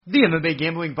The MMA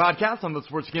Gambling Podcast on the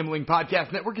Sports Gambling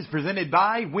Podcast Network is presented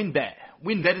by WynnBET.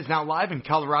 WynnBET is now live in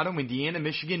Colorado, Indiana,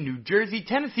 Michigan, New Jersey,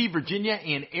 Tennessee, Virginia,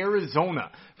 and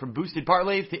Arizona. From boosted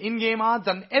parlays to in-game odds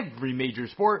on every major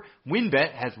sport,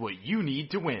 WynnBET has what you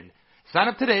need to win. Sign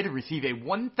up today to receive a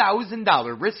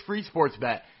 $1,000 risk-free sports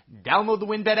bet. Download the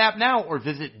WynnBET app now or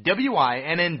visit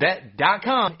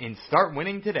WYNNBet.com and start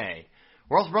winning today.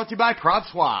 We're also brought to you by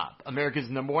PropSwap, America's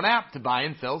 #1 app to buy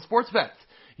and sell sports bets.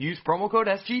 Use promo code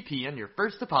SGP on your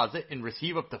first deposit and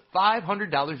receive up to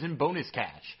 $500 in bonus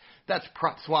cash. That's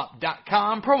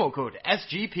PropSwap.com, promo code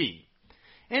SGP.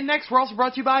 And next, we're also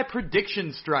brought to you by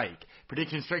Prediction Strike.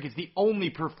 Prediction Strike is the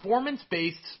only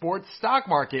performance-based sports stock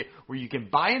market where you can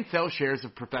buy and sell shares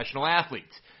of professional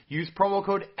athletes. Use promo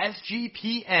code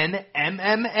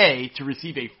SGPNMMA to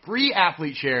receive a free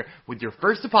athlete share with your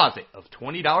first deposit of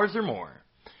 $20 or more.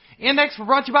 And next, we're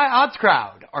brought to you by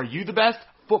OddsCrowd. Are you the best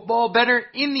football bettor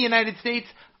in the United States?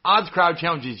 OddsCrowd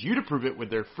challenges you to prove it with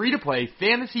their free-to-play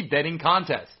fantasy betting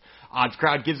contest.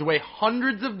 OddsCrowd gives away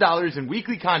hundreds of dollars in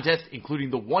weekly contests, including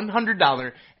the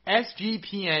 $100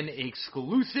 SGPN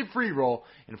exclusive free roll,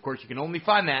 and of course you can only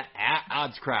find that at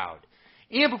OddsCrowd.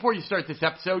 And before you start this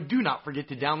episode, do not forget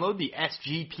to download the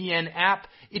SGPN app.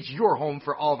 It's your home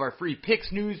for all of our free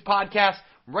picks, news, podcasts,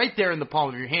 right there in the palm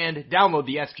of your hand. Download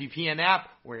the SGPN app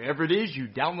wherever it is you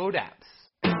download apps.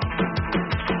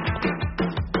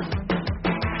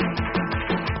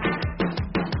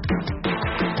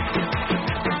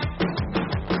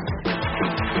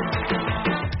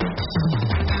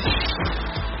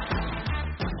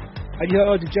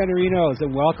 Hello, DeGenerinos,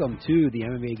 and welcome to the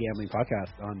MMA Gambling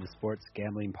Podcast on the Sports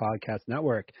Gambling Podcast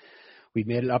Network. We've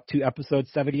made it up to episode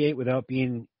 78 without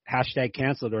being hashtag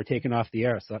canceled or taken off the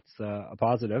air, so that's a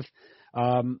positive.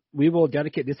 We will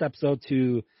dedicate this episode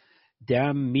to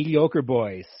Damn Mediocre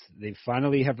Boys. They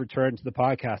finally have returned to the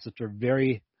podcast after a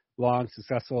very long,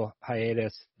 successful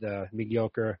hiatus. The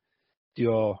Mediocre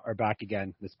duo are back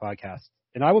again, this podcast.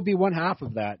 And I will be one half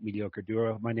of that mediocre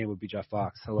duo. My name would be Jeff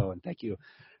Fox. Hello, and thank you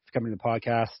for coming to the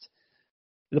podcast.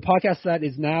 The podcast that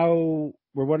is now,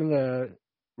 we're on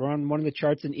one of the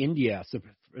charts in India,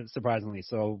 surprisingly.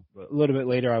 So a little bit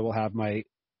later, I will have my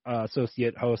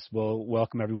associate host will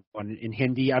welcome everyone in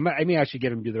Hindi. I may actually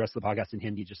get him to do the rest of the podcast in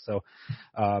Hindi just so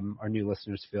our new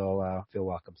listeners feel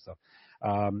welcome. So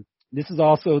this is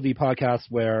also the podcast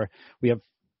where we have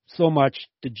so much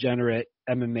degenerate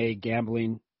MMA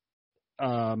gambling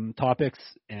topics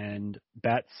and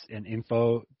bets and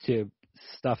info to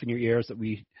stuff in your ears that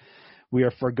we are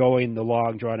foregoing the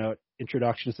long drawn out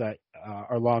introductions that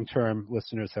our long-term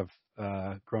listeners have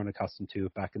grown accustomed to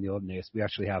back in the olden days. We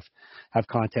actually have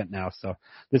content now, so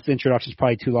this introduction is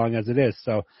probably too long as it is.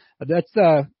 So let's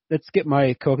get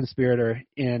my co-conspirator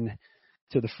in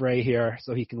to the fray here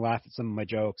so he can laugh at some of my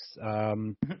jokes.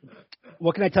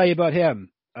 What can I tell you about him?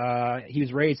 He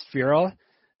was raised feral,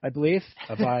 I believe,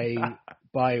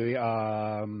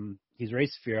 he's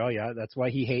raised feral, yeah. That's why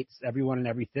he hates everyone and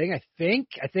everything. I think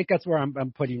that's where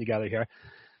I'm putting together here.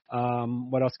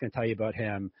 What else can I tell you about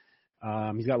him?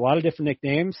 He's got a lot of different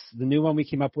nicknames. The new one we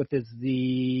came up with is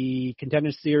the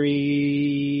Contender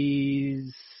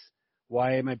Series.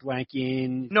 Why am I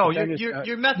blanking? No,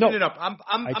 you're messing it up. I'm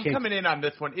coming in on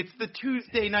this one. It's the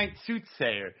Tuesday Night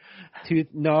Soothsayer.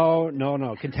 No.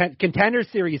 Contender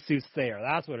Series Soothsayer.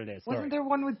 That's what it is. Wasn't there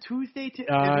one with Tuesday?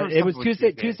 It was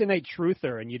Tuesday Night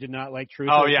Truther, and you did not like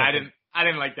Truther. Oh yeah, I didn't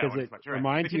like that one as much. Right.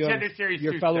 Reminds you of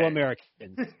your fellow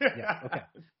Americans. Yeah. Okay.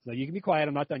 So you can be quiet.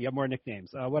 I'm not done. You have more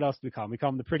nicknames. What else do we call him? We call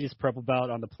him the prettiest purple belt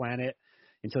on the planet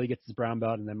until he gets his brown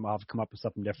belt, and then I'll come up with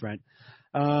something different.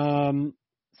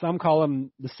 Some call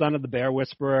him the son of the bear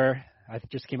whisperer. I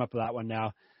just came up with that one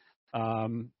now.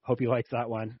 Hope he likes that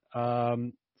one.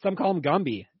 Some call him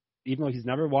Gumby, even though he's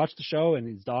never watched the show and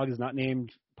his dog is not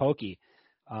named Pokey.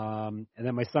 And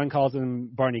then my son calls him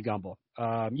Barney Gumble.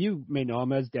 You may know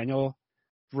him as Daniel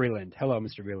Vreeland. Hello,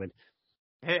 Mr. Vreeland.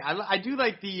 Hey, I do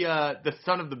like the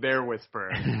son of the bear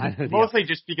whisperer. Mostly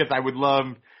just because I would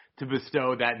love to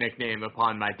bestow that nickname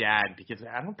upon my dad, because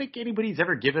I don't think anybody's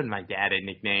ever given my dad a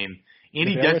nickname. And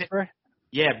he doesn't. Whisperer?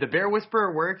 Yeah, the Bear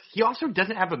Whisperer works. He also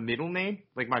doesn't have a middle name.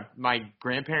 Like my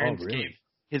grandparents gave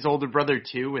his older brother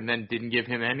two and then didn't give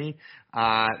him any.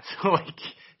 So like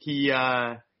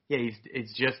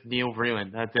it's just Neil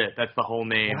Vreeland. That's it. That's the whole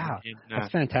name. Wow,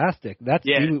 that's fantastic.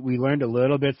 We learned a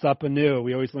little bit something new.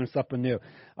 We always learn something new.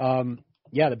 The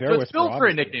Bear Whisperer. It's built for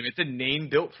a nickname. It's a name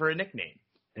built for a nickname.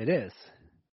 It is.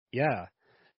 Yeah.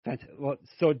 Well,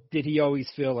 so did he always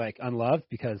feel like unloved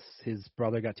because his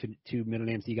brother got two middle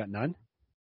names, he got none?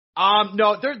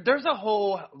 No, there's a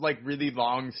whole like really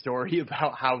long story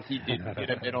about how he didn't get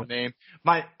a middle name.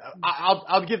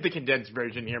 I'll give the condensed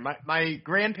version here. My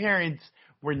grandparents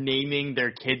were naming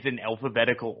their kids in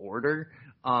alphabetical order,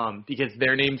 because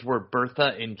their names were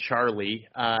Bertha and Charlie,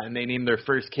 and they named their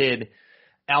first kid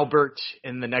Albert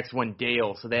and the next one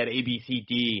Dale. So they had A, B, C,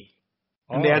 D.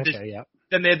 And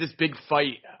Then they had this big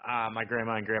fight, my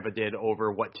grandma and grandpa did,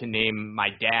 over what to name my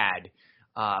dad.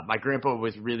 My grandpa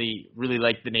was really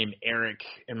liked the name Eric,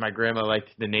 and my grandma liked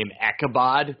the name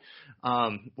Ichabod,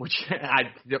 which I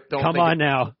don't Come think on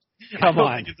now. I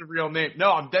don't think it's a real name.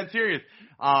 No, I'm dead serious.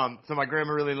 So my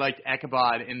grandma really liked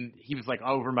Ichabod, and he was like,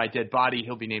 over my dead body,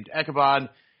 he'll be named Ichabod.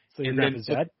 So your grandpa's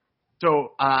dead?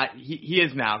 So he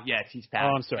is now. Yes, he's passed.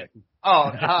 Oh, I'm sorry.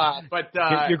 But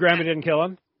your grandma didn't kill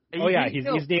him? He's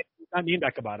not named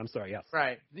Ichabod. I'm sorry. Yes.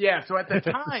 Right. Yeah. So at the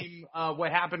time,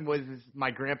 what happened was my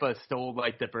grandpa stole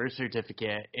like the birth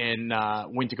certificate and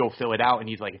went to go fill it out, and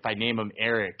he's like, if I name him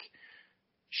Eric,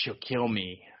 she'll kill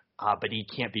me. But he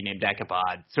can't be named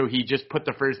Ichabod. So he just put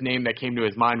the first name that came to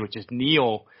his mind, which is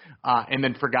Neil, and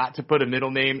then forgot to put a middle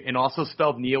name, and also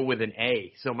spelled Neil with an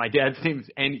A. So my dad's name is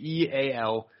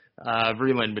Neal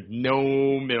Vreeland with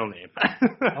no middle name.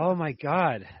 Oh my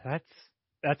God,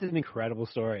 that's an incredible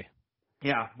story.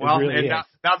 Yeah, well, really and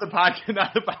now the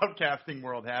podcasting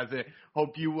world has it.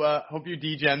 Hope you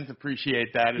D-Gens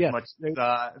appreciate that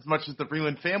as much as the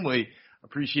Vreeland family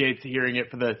appreciates hearing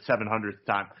it for the 700th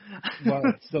time. Well,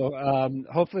 so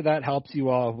hopefully that helps you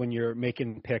all when you're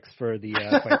making picks for the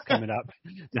fights coming up.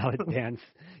 Now that Dan's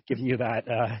giving you that.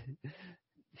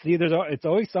 See, it's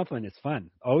always something. It's fun.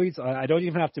 Always, I don't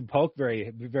even have to poke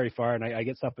very, very far, and I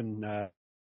get something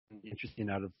interesting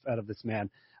out of this man.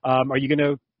 Are you going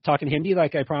to talk in Hindi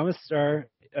like I promised our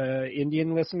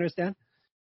Indian listeners, Dan?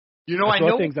 You know, I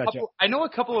know a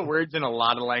couple of words in a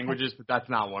lot of languages, but that's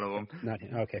not one of them.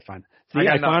 Okay, fine. See,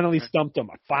 I finally stumped him.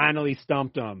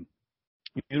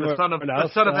 The son of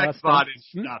Ichabod is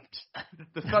stumped.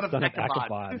 The son of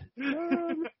Ichabod.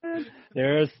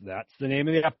 That's the name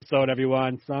of the episode,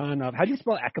 everyone. Son of. How do you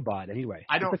spell Ichabod anyway?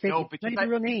 I don't know, but it's not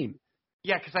your real name.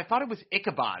 Yeah, because I thought it was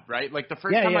Ichabod, right? Like the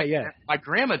first time my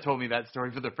grandma told me that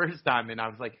story for the first time, and I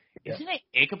was like, isn't it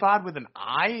Ichabod with an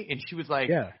I? And she was like,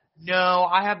 no,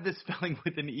 I have this spelling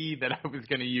with an E that I was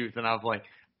going to use. And I was like,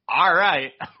 all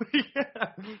right.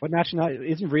 What nationality?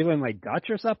 Isn't Vreeland like Dutch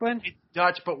or something? It's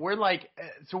Dutch, but we're like,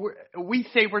 we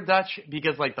say we're Dutch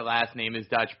because like the last name is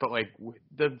Dutch, but like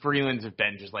the Vreelands have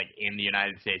been just like in the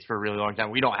United States for a really long time.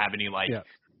 We don't have any like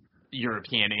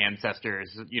European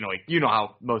ancestors, like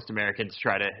how most Americans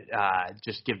try to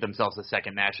just give themselves a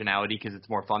second nationality because it's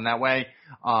more fun that way.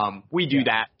 We do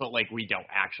that, but like we don't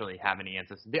actually have any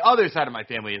ancestors. The other side of my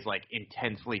family is like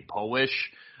intensely Polish,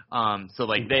 so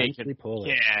like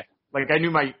Polish. Like I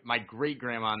knew my great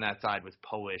grandma on that side was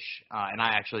Polish, and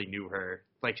I actually knew her.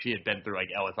 Like she had been through like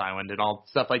Ellis Island and all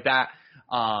stuff like that.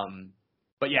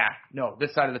 But yeah, no,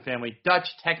 this side of the family Dutch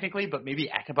technically, but maybe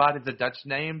Ichabod is a Dutch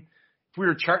name. If we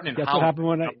were charting in Holland,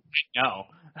 what happened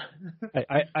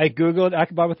when I Googled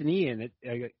Ichabod with an E, and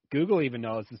Google even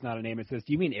knows it's not a name. It says,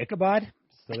 do you mean Ichabod?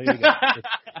 So there you go.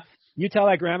 You tell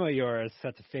that grandma of yours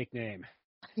that's a fake name.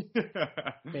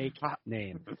 Fake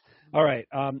name. All right.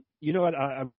 You know what?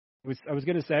 I was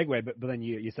going to segue, but then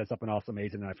you said something else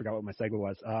amazing, and I forgot what my segue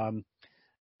was.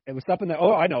 It was something that,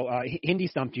 I know. Hindi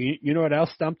stumped you. You know what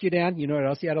else stumped you, Dan? You know what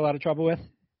else you had a lot of trouble with?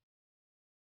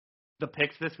 The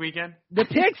picks this weekend? The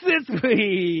picks this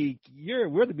week!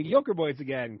 We're the mediocre boys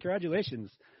again.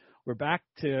 Congratulations. We're back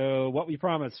to what we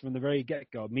promised from the very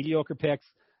get-go. Mediocre picks,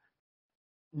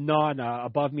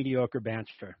 above mediocre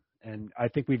banter. And I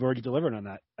think we've already delivered on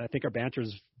that. I think our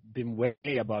banter's been way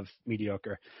above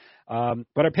mediocre. But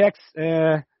our picks,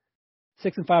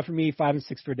 6-5 for me,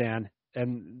 5-6 for Dan.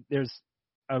 And there's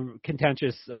a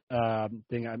contentious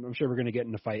thing. I'm sure we're going to get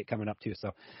in a fight coming up too.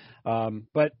 So,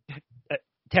 but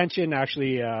tension,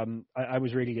 actually, I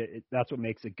was reading it. That's what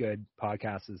makes a good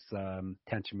podcast is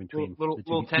tension between the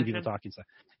two people talking. So,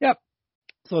 yep.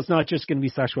 So it's not just going to be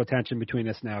sexual tension between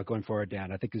us now going forward,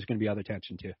 Dan. I think there's going to be other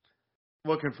tension too.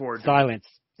 Looking forward. Silence.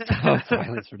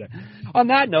 Silence for Dan. On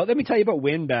that note, let me tell you about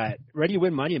WynnBET. Ready to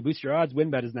win money and boost your odds?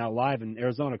 WynnBET is now live in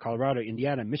Arizona, Colorado,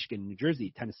 Indiana, Michigan, New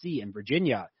Jersey, Tennessee, and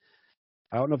Virginia.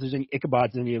 I don't know if there's any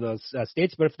Ichabods in any of those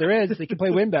states, but if there is, they can play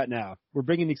WynnBET now. We're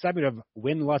bringing the excitement of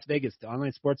Wynn Las Vegas to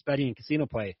online sports betting and casino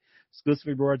play. Exclusive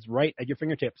rewards right at your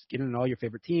fingertips. Get in all your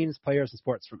favorite teams, players, and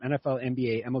sports from NFL,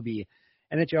 NBA, MLB,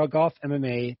 NHL, golf,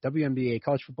 MMA, WNBA,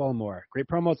 college football, and more. Great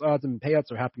promos, odds, and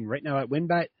payouts are happening right now at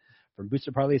WynnBET. From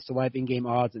booster parlays to live in-game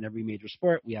odds in every major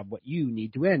sport, we have what you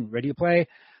need to win. Ready to play?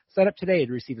 Set up today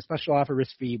to receive a special offer,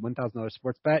 risk-free $1,000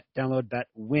 sports bet. Download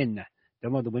BetWin.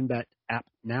 Download the WinBet app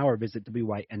now or visit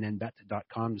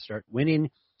wynnbet.com to start winning.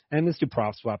 And let's do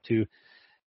PropSwap too,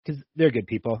 because they're good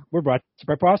people. We're brought to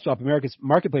you by PropSwap, America's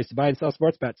marketplace to buy and sell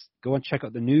sports bets. Go and check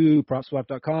out the new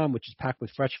PropSwap.com, which is packed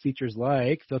with fresh features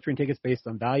like filtering tickets based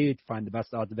on value to find the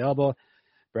best odds available,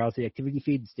 browse the activity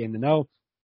feed to stay in the know,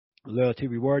 loyalty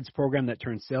rewards program that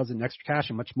turns sales into extra cash,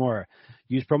 and much more.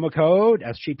 Use promo code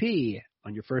SGP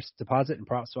on your first deposit, and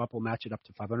PropSwap will match it up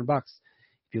to $500.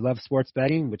 If you love sports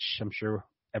betting, which I'm sure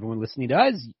everyone listening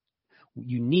does,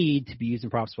 you need to be using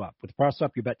PropSwap. With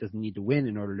PropSwap, your bet doesn't need to win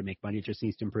in order to make money. It just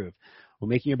needs to improve. When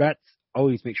making your bets,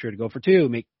 always make sure to go for two.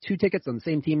 Make 2 tickets on the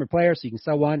same team or player so you can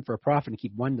sell one for a profit and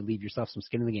keep one to leave yourself some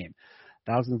skin in the game.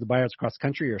 Thousands of buyers across the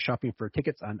country are shopping for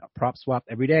tickets on PropSwap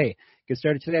every day. Get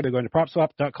started today by going to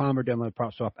PropSwap.com or download the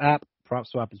PropSwap app.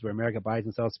 PropSwap is where America buys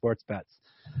and sells sports bets.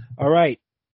 All right.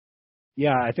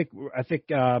 Yeah, I think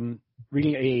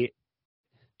reading a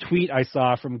tweet I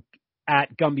saw from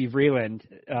at Gumby Vreeland,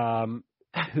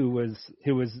 who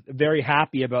was very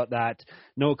happy about that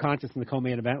no contest in the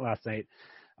co-main event last night.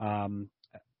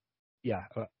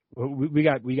 We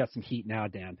got some heat now,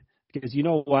 Dan, because you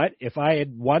know what? If I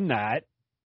had won that,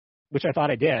 which I thought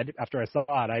I did after I saw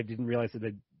it, I didn't realize it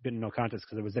had been no contest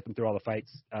because I was zipping through all the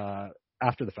fights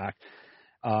after the fact.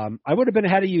 I would have been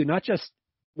ahead of you, not just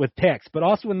with picks, but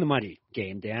also in the money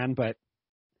game, Dan. But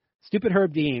stupid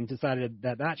Herb Dean decided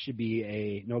that should be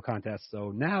a no contest.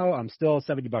 So now I'm still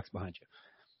 $70 behind you.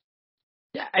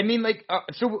 Yeah, I mean,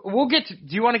 so we'll get to,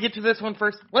 do you want to get to this one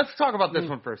first? Let's talk about this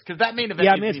one first, because that main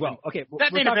event may as well. Okay,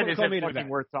 that main event isn't fucking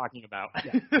worth talking about.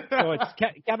 Yeah. So it's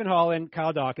Kevin Holland,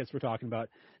 Kyle Dawkins we're talking about.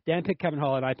 Dan picked Kevin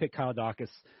Holland, I picked Kyle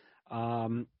Dawkins.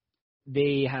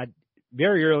 They had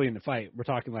very early in the fight, we're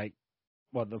talking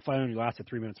the fight only lasted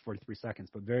 3 minutes, 43 seconds,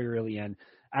 but very early in,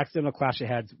 accidental clash of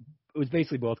heads. It was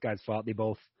basically both guys' fault. They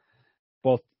both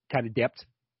kind of dipped.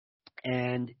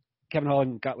 And Kevin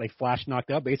Holland got flash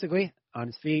knocked out basically on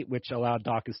his feet, which allowed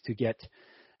Dawkins to get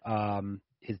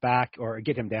his back or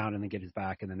get him down and then get his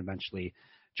back and then eventually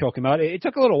choke him out. It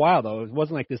took a little while though. It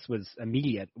wasn't like this was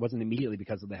immediate. It wasn't immediately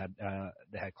because of the head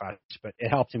clash, but it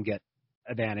helped him get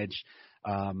advantage,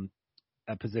 a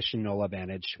positional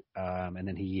advantage, and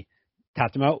then he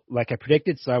tapped him out like I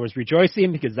predicted. So I was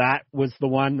rejoicing because that was the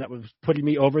one that was putting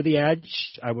me over the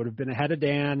edge. I would have been ahead of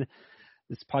Dan.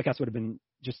 This podcast would have been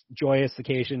just joyous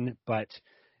occasion, but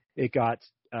it got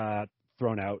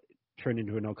thrown out, turned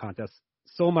into a no contest.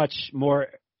 So much more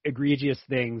egregious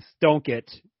things don't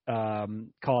get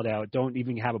called out, don't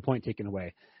even have a point taken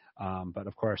away. But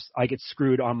of course, I get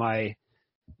screwed on my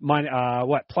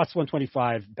plus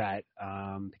 125 bet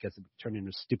because it turned into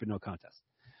a stupid no contest.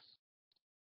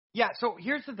 Yeah, so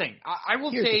here's the thing. I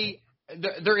will say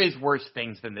there is worse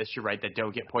things than this. You're right, that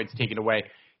don't get points taken away.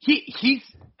 He's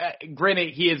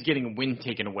granted he is getting a win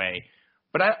taken away,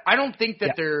 but I don't think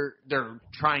that they're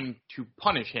trying to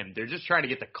punish him. They're just trying to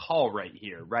get the call right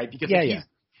here, right? Because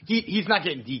he's not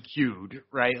getting DQ'd,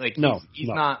 right? He's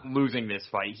not losing this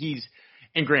fight.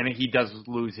 And granted he does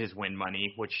lose his win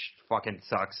money, which fucking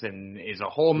sucks and is a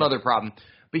whole nother problem.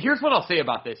 But here's what I'll say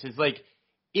about this is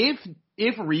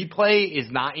if replay is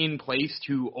not in place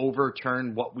to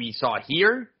overturn what we saw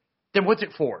here, then what's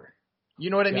it for? You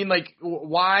know what I mean?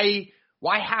 Why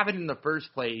have it in the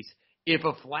first place if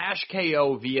a flash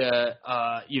KO via,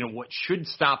 what should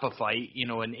stop a fight,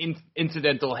 an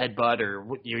incidental headbutt or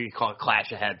what you call it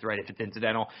clash of heads, right, if it's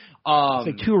incidental.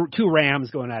 It's two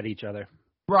rams going at each other.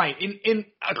 Right. And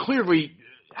clearly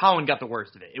Holland got the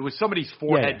worst of it. It was somebody's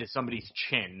forehead to somebody's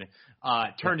chin,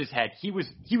 turned his head. He was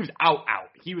out.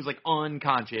 He was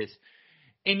unconscious.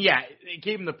 And it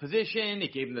gave him the position.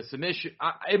 It gave him the submission.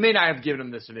 It may not have given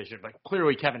him the submission, but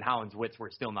clearly Kevin Holland's wits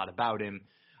were still not about him.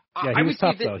 Yeah, he was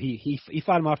tough though. He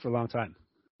fought him off for a long time.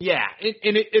 Yeah,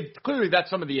 and it clearly that's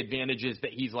some of the advantages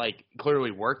that he's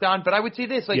clearly worked on. But I would say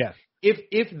this,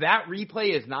 if that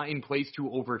replay is not in place to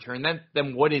overturn them,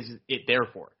 then what is it there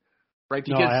for? Right?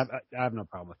 Because I have no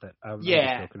problem with it. I was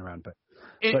just joking around, but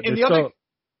the other.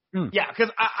 Yeah,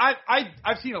 because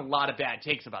I've seen a lot of bad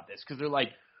takes about this because they're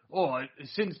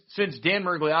since Dan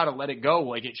Miragliotta let it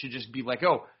go, it should just be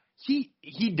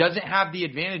he doesn't have the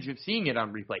advantage of seeing it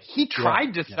on replay. He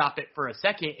tried to stop it for a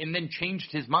second and then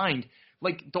changed his mind.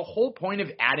 The whole point of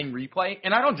adding replay,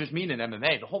 and I don't just mean in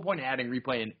MMA, the whole point of adding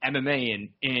replay in MMA and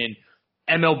in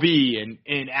MLB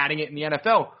and adding it in the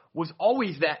NFL was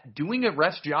always that doing a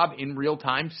rest job in real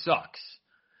time sucks.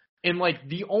 And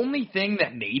the only thing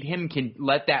that made him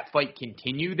let that fight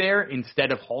continue there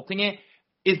instead of halting it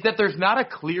is that there's not a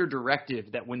clear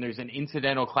directive that when there's an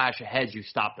incidental clash of heads, you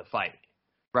stop the fight.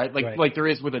 right? Like there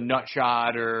is with a nut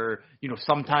shot or,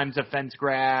 sometimes a fence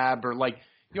grab or like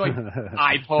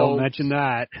eye poke. Don't mention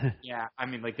that. Yeah, I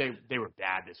mean, like they were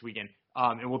bad this weekend.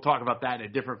 And we'll talk about that in a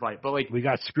different fight. But like we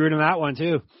got screwed in that one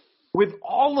too. With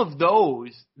all of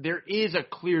those, there is a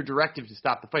clear directive to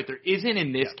stop the fight. There isn't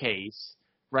in this case,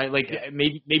 right? Like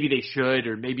maybe they should,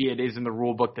 or maybe it is in the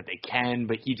rule book that they can,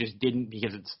 but he just didn't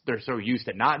because they're so used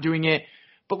to not doing it.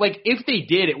 But like if they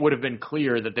did, it would have been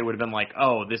clear that they would have been like,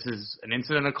 oh, this is an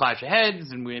incident of clash of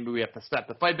heads, and maybe we have to stop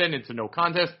the fight. Then it's a no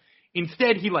contest.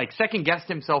 Instead, he second guessed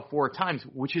himself 4 times,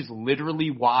 which is literally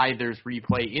why there's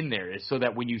replay in there, is so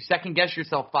that when you second guess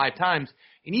yourself 5 times,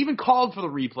 and even called for the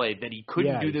replay that he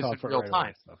couldn't do this in real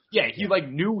time. He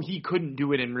knew he couldn't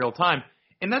do it in real time,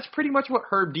 and that's pretty much what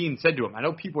Herb Dean said to him. I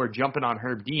know people are jumping on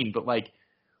Herb Dean, but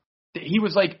he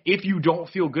was like, if you don't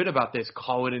feel good about this,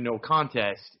 call it a no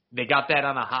contest. They got that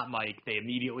on a hot mic. They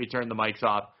immediately turned the mics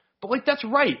off. But that's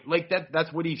right.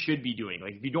 That's what he should be doing.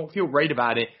 If you don't feel right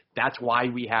about it, that's why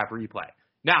we have replay.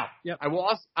 Now, I will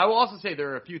also say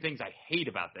there are a few things I hate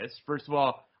about this. First of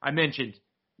all, I mentioned,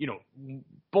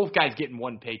 both guys getting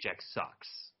one paycheck sucks.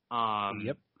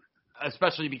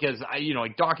 Especially because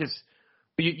Dawkins,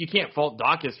 you can't fault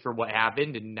Dawkins for what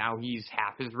happened, and now he's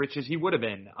half as rich as he would have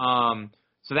been.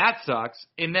 So that sucks.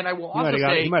 And then I will also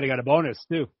say he might have got a bonus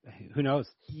too. Who knows?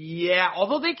 Yeah,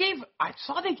 although I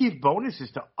saw they gave bonuses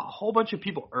to a whole bunch of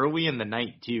people early in the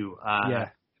night too.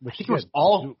 I think it was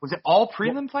all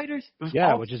prelim fighters? It was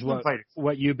all which is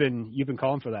what you've been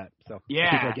calling for that. So people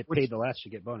that get paid the less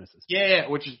should get bonuses. Yeah,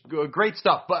 which is great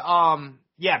stuff. But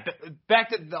back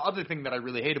to the other thing that I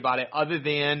really hate about it, other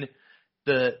than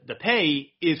the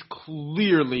pay, is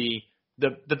clearly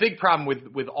the big problem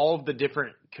with all of the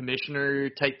different commissioner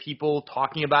type people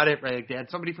talking about it, right? They had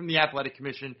somebody from the athletic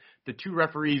commission, the 2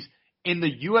 referees, and the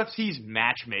UFC's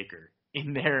matchmaker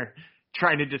in there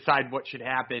trying to decide what should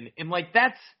happen. And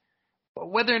that's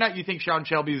whether or not you think Sean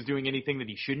Shelby is doing anything that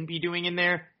he shouldn't be doing in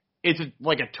there, it's a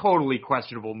totally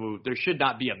questionable move. There should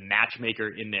not be a matchmaker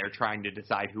in there trying to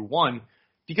decide who won,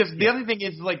 because the other thing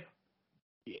is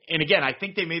and again, I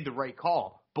think they made the right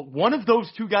call. But one of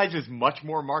those 2 guys is much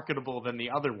more marketable than the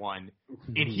other one,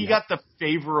 and he got the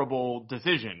favorable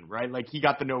decision, right? He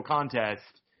got the no contest.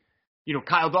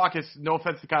 Kyle Dawkins, no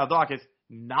offense to Kyle Dawkins,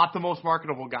 not the most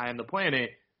marketable guy on the planet.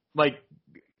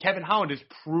 Kevin Holland is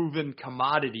proven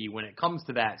commodity when it comes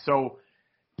to that. So,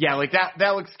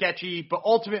 that looks sketchy. But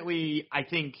ultimately, I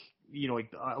think,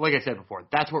 like I said before,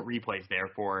 that's what replay's there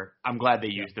for. I'm glad they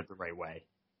used it the right way.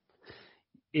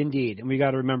 Indeed, and we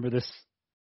got to remember this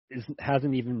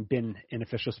hasn't even been an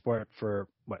official sport for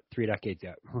 3 decades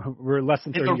yet. We're less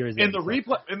than 30 years in. The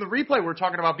replay, we're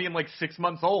talking about being 6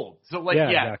 months old. So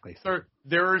exactly.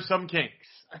 There are some kinks.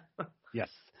 Yes,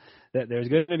 there's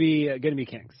going to be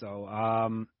kinks.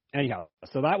 So anyhow,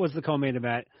 so that was the co-main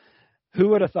event. Who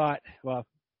would have thought? Well,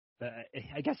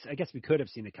 I guess we could have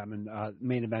seen it coming.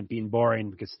 Main event being boring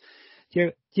because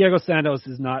Thiago Santos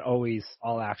is not always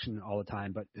all action all the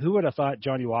time, but who would have thought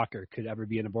Johnny Walker could ever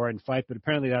be in a boring fight? But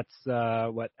apparently that's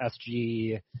what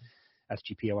SGP,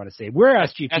 I want to say. We're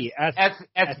SGP.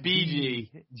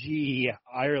 SBG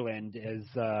Ireland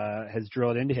has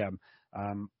drilled into him.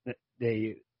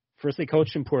 They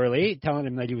coached him poorly, telling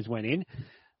him that he was winning.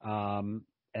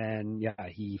 And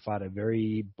he fought a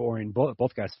very boring,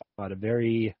 both guys fought a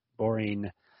very boring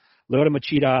Lyoto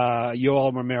Machida,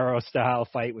 Yoel Romero style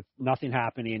fight with nothing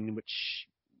happening, which,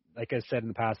 like I said in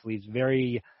the past, leaves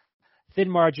very thin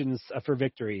margins for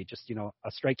victory. Just, a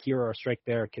strike here or a strike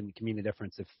there can mean the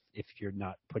difference if you're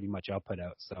not putting much output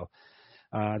out. So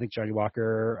I think Johnny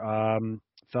Walker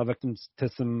fell victim to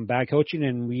some bad coaching,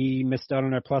 and we missed out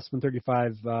on our plus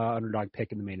 135 underdog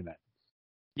pick in the main event.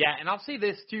 Yeah, and I'll say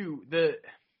this too.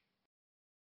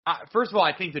 First of all,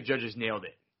 I think the judges nailed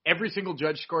it. Every single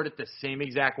judge scored it the same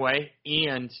exact way,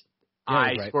 and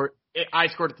I scored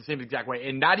it the same exact way.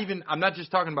 And I'm not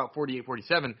just talking about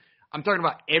 48-47. I'm talking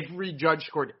about every judge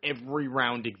scored every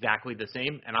round exactly the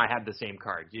same, and I had the same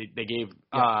card. They gave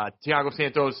Thiago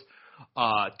Santos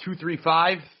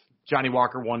 2-3-5, Johnny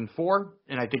Walker 1-4,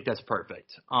 and I think that's perfect.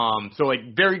 So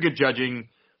very good judging,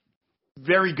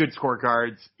 very good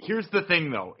scorecards. Here's the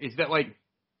thing though, is that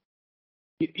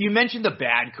you mentioned the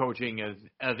bad coaching of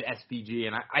SBG,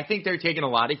 and I think they're taking a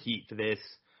lot of heat for this,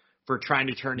 for trying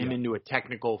to turn him into a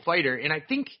technical fighter. And I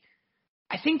think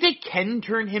they can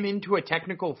turn him into a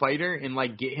technical fighter and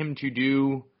get him to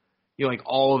do,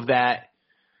 all of that,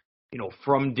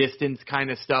 from distance kind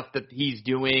of stuff that he's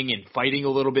doing, and fighting a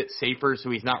little bit safer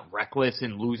so he's not reckless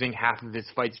and losing half of his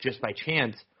fights just by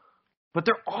chance. But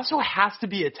there also has to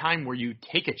be a time where you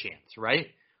take a chance, right?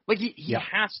 He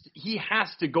has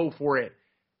to go for it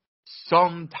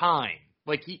some time.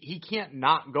 Like, he can't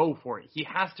not go for it. He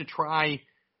has to try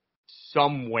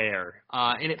somewhere.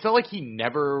 And it felt like he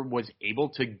never was able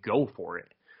to go for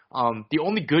it. The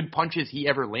only good punches he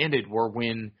ever landed were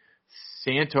when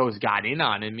Santos got in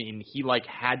on him and he like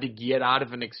had to get out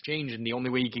of an exchange, and the only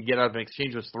way he could get out of an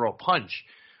exchange was throw a punch.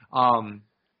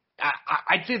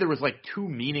 I'd say there was like 2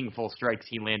 meaningful strikes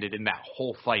he landed in that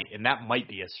whole fight, and that might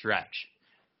be a stretch.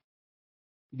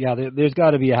 Yeah, there's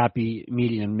got to be a happy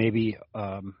medium. Maybe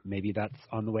that's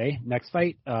on the way. Next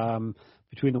fight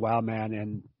between the Wild Man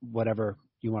and whatever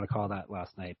you want to call that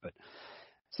last night. But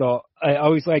so I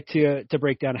always like to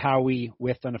break down how we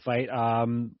whiffed on a fight.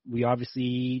 We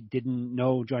obviously didn't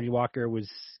know Johnny Walker was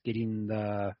getting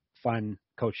the fun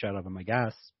coach out of him, I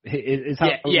guess. Is how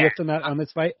we whiffed on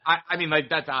this fight? I mean, like,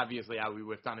 that's obviously how we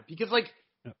whiffed on it. Because, like,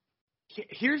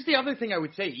 here's the other thing I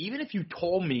would say. Even if you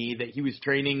told me that he was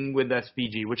training with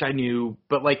SPG, which I knew,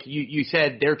 but, like, you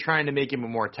said they're trying to make him a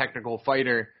more technical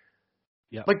fighter.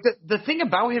 Yeah. Like, the thing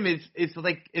about him is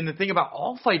like, and the thing about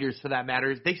all fighters for that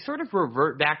matter is they sort of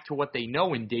revert back to what they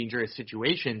know in dangerous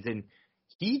situations, and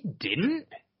he didn't,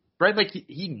 right? Like,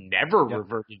 he never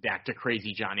reverted back to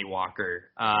crazy Johnny Walker.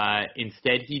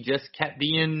 Instead, he just kept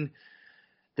being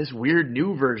this weird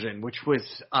new version, which was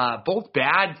both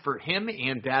bad for him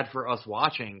and bad for us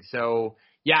watching. So,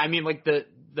 yeah, I mean, like,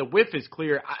 the whiff is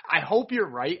clear. I hope you're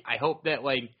right. I hope that,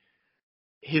 like,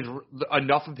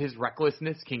 enough of his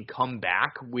recklessness can come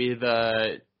back with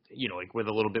like with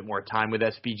a little bit more time with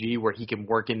SPG where he can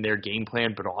work in their game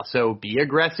plan but also be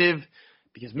aggressive,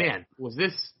 because man, was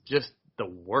this just the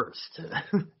worst.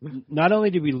 Not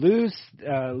only did we lose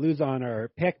on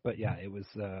our pick, but yeah, it was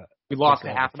we lost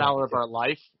a half an hour of our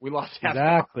life. We lost half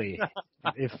exactly.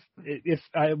 If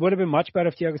I would have been much better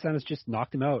if Thiago Santos just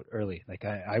knocked him out early. Like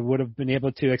I would have been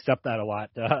able to accept that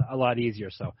a lot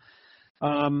easier. So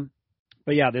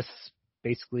but yeah, this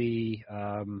basically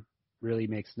really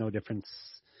makes no difference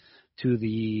to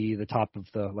the top of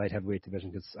the light heavyweight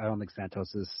division, because I don't think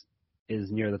Santos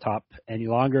is near the top any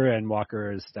longer, and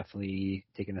Walker is definitely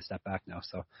taking a step back now.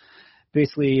 So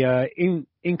basically,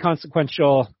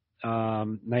 inconsequential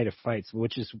night of fights,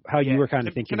 which is how you were kind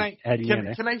of thinking heading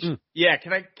in.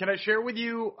 Can I share with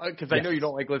you, because I know you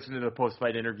don't like listening to the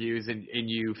post-fight interviews and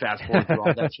you fast forward through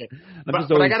all that shit. But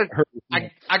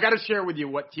I gotta share with you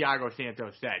what Thiago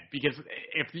Santos said, because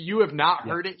if you have not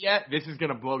heard it yet, this is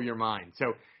gonna blow your mind.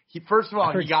 So first of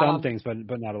all, he got some things, but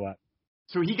not a lot.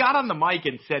 So he got on the mic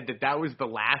and said that was the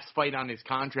last fight on his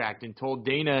contract, and told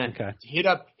Dana to hit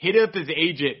up his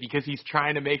agent because he's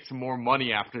trying to make some more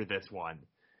money after this one.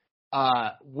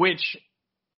 Which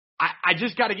I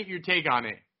just got to get your take on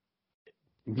it.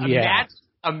 Yeah.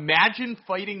 Imagine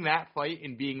fighting that fight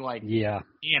and being like, man,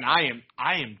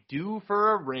 I am due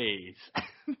for a raise.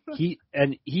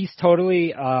 He's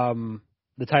totally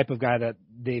the type of guy that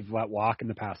they've let walk in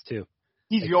the past too.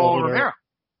 He's like Yoel Romero.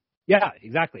 Yeah,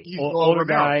 exactly. He's older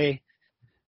guy.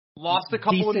 Lost a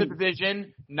couple in the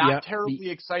division. Not terribly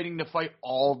exciting to fight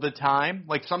all the time.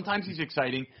 Like, sometimes he's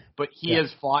exciting, but he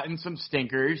has fought in some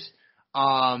stinkers.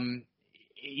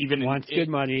 Even wants good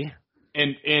money.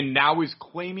 And now is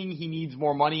claiming he needs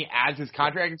more money as his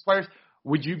contract expires.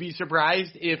 Would you be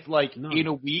surprised if, like, in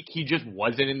a week he just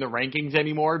wasn't in the rankings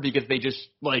anymore because they just,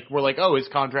 like, were like, oh, his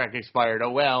contract expired.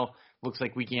 Oh, well, looks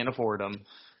like we can't afford him.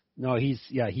 No, he's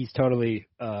totally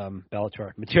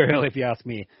Bellator material, if you ask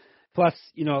me. Plus,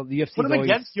 the UFC put him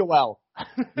against Yoel.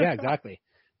 Yeah, exactly.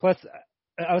 Plus,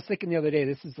 I was thinking the other day,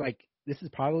 this is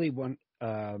probably one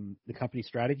the company's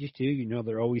strategies too.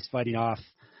 They're always fighting off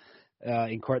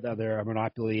in court that they're a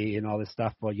monopoly and all this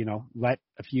stuff. Well, let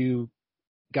a few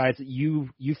guys that you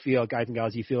feel, guys and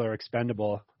gals you feel are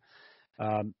expendable,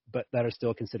 but that are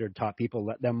still considered top people.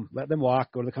 Let them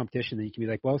walk, go to the competition, and you can be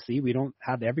like, well, see, we don't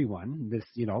have everyone. This,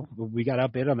 we got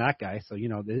outbid on that guy, so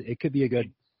it could be a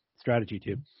good strategy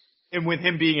too. And with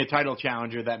him being a title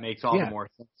challenger, that makes all the more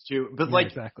sense too. But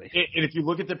exactly. And if you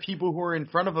look at the people who are in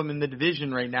front of him in the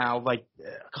division right now, like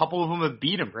a couple of them have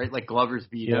beat him, right? Like Glover's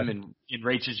beat him, and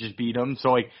Rachel just beat him.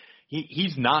 So like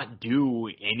he's not due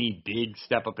any big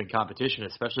step up in competition,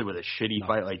 especially with a shitty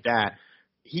fight like that.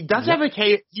 He does have a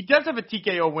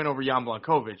TKO win over Jan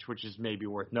Blachowicz, which is maybe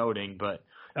worth noting. But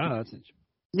that's interesting.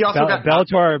 He also got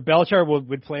Bellator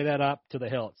would play that up to the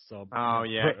hilt. So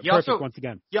perfect once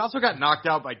again. He also got knocked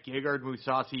out by Gegard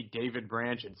Mousasi, David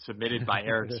Branch, and submitted by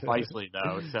Eric Spicely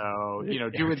though. So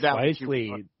do with that.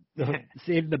 Spicely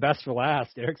saved the best for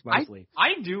last. Eric Spicely.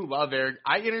 I do love Eric.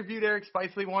 I interviewed Eric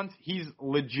Spicely once. He's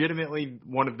legitimately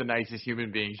one of the nicest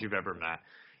human beings you've ever met.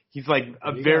 He's like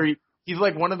He's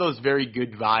like one of those very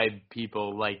good vibe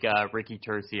people, like Ricky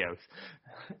Tercios.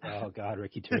 Oh God,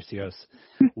 Ricky Tercios,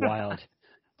 wild.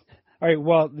 All right,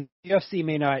 well, the UFC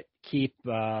may not keep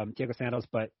Diego Santos,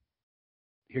 but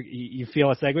you feel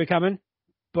a segue coming?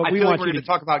 But I feel like we're going to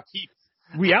talk about keeps.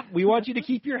 Yep, we want you to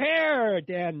keep your hair.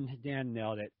 Dan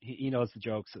nailed it. He knows the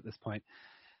jokes at this point.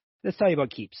 Let's tell you about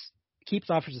Keeps. Keeps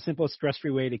offers a simple,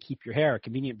 stress-free way to keep your hair.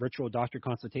 Convenient virtual doctor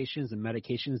consultations and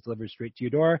medications delivered straight to your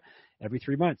door every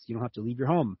 3 months. You don't have to leave your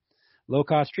home.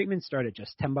 Low-cost treatments start at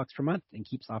just $10 per month, and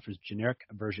Keeps offers generic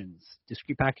versions.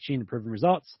 Discreet packaging and proven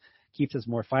results. Keeps has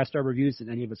more 5-star reviews than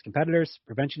any of its competitors.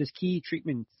 Prevention is key.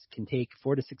 Treatments can take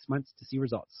 4 to 6 months to see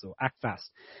results, so act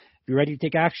fast. If you're ready to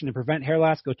take action and prevent hair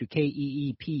loss, go to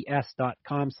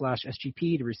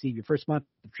keeps.com/SGP to receive your first month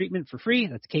of treatment for free.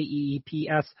 That's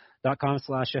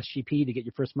keeps.com/SGP to get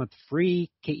your first month free.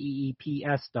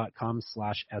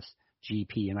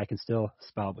 keeps.com/SGP. And I can still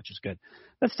spell, which is good.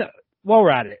 While we're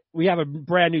at it, we have a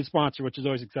brand new sponsor, which is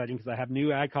always exciting because I have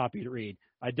new ad copy to read.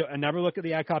 I never look at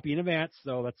the ad copy in advance,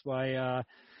 so that's why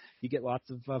you get lots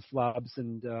of flubs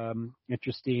and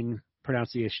interesting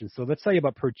pronunciations. So let's tell you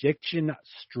about Prediction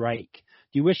Strike.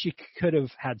 Do you wish you could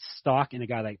have had stock in a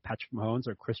guy like Patrick Mahomes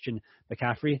or Christian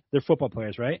McCaffrey? They're football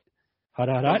players, right? Those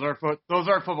are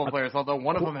football players, although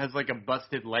one of them has like a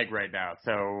busted leg right now.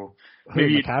 So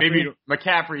maybe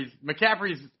McCaffrey's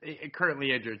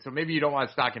currently injured, so maybe you don't want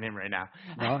to stock in him right now.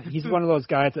 No, he's one of those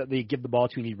guys that they give the ball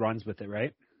to and he runs with it,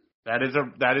 right? That is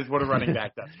what a running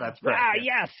back does. That's correct.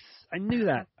 Yes, I knew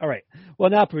that. All right. Well,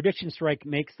 now Prediction Strike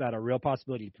makes that a real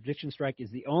possibility. Prediction Strike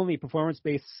is the only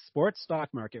performance-based sports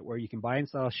stock market where you can buy and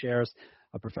sell shares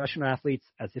of professional athletes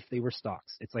as if they were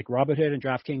stocks. It's like Robinhood and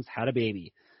DraftKings had a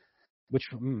baby.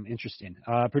 Which, interesting.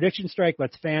 Prediction Strike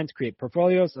lets fans create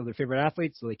portfolios of their favorite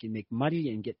athletes so they can make money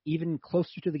and get even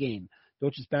closer to the game.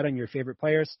 Don't just bet on your favorite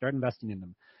players. Start investing in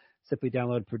them. Simply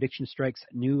download Prediction Strike's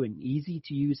new and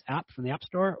easy-to-use app from the App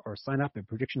Store or sign up at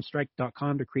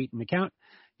PredictionStrike.com to create an account.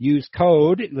 Use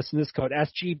code, listen to this code,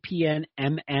 SGPNMMA,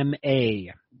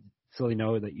 so they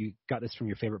know that you got this from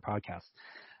your favorite podcast.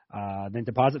 Then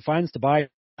deposit funds to buy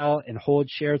and hold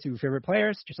shares of your favorite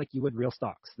players, just like you would real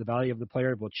stocks. The value of the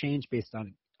player will change based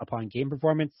upon game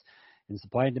performance and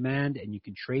supply and demand, and you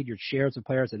can trade your shares of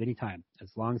players at any time,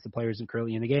 as long as the player isn't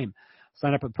currently in the game.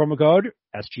 Sign up with promo code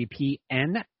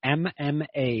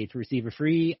SGPNMMA to receive a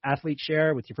free athlete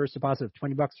share with your first deposit of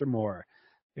 $20 or more.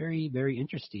 Very, very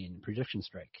interesting. Prediction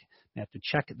Strike. You have to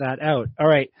check that out. All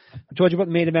right. I told you about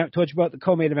the main event. Told you about the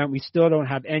co-main event. We still don't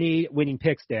have any winning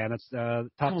picks, Dan. That's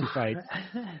top 2 fights.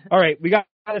 All right. We got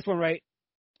this one right.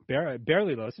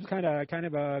 Barely, though. This is kind of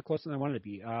closer than I wanted it to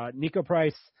be. Nico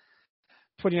Price,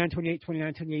 29-28,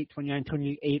 29-28,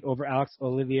 29-28 over Alex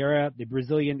Oliveira, the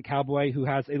Brazilian cowboy who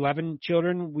has 11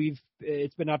 children.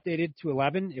 It's been updated to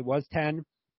 11. It was 10.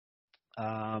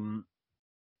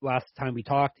 Last time we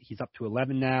talked, he's up to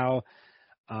 11 now.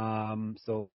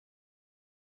 So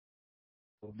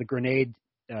the grenade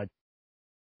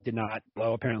did not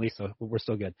blow apparently, so we're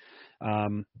still good.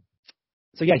 So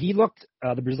yeah, he looked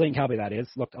the Brazilian cowboy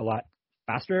looked a lot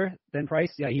faster than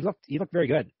Price. Yeah, he looked very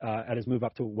good at his move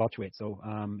up to welterweight. So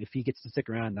if he gets to stick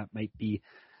around, that might be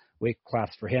weight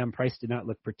class for him. Price did not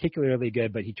look particularly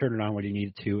good, but he turned it on when he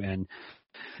needed to and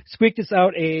squeaked us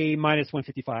out a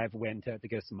 -155 win to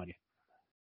get us some money.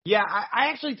 Yeah, I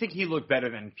actually think he looked better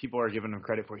than people are giving him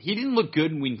credit for. He didn't look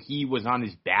good when he was on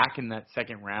his back in that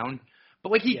second round,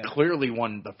 but he clearly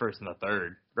won the first and the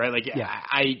third, right?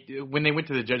 When they went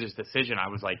to the judge's decision, I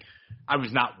was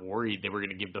not worried they were going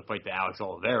to give the fight to Alex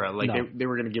Oliveira. They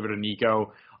were going to give it to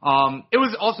Nico. It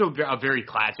was also a very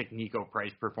classic Nico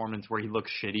Price performance where he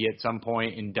looks shitty at some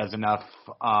point and does enough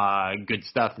good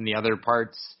stuff in the other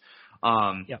parts.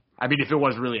 I mean, if it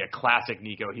was really a classic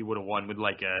Nico, he would have won with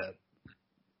a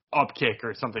up kick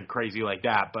or something crazy like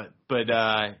that, but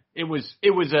it was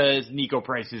as Nico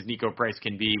Price as Nico Price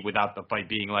can be without the fight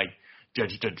being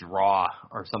judged a draw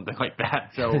or something like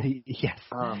that. So yes,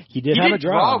 he did have a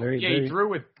draw. He drew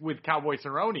with Cowboy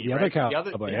Cerrone, the right?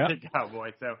 Other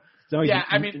Cowboy. So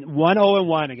I mean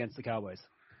 1-0-1 against the Cowboys.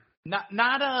 Not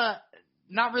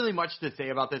really much to say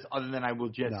about this other than I will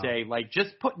just say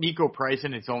just put Nico Price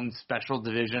in its own special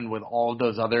division with all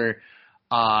those other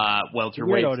welterweights.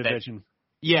 Weirdo division.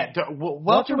 Yeah,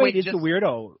 welterweight is the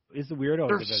weirdo. There's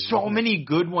division, so many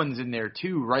good ones in there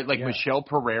too, right? Michelle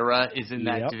Pereira is in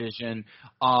that division.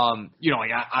 I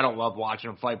don't love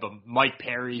watching him fight, but Mike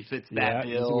Perry fits that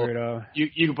bill. He's a weirdo.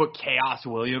 You can put Chaos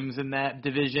Williams in that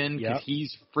division because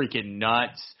he's freaking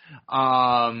nuts.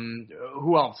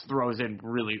 Who else throws in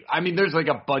really? I mean, there's a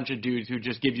bunch of dudes who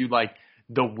just give you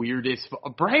the weirdest.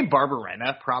 Brian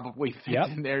Barberena probably fits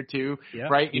in there too,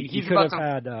 right? And he's about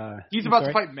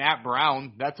to fight Matt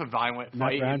Brown. That's a violent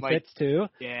fight. Matt Brown fits too.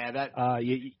 Yeah, that.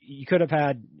 You could have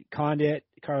had Condit.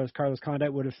 Carlos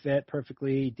Condit would have fit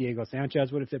perfectly. Diego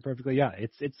Sanchez would have fit perfectly. Yeah,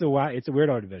 it's a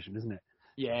weirdo division, isn't it?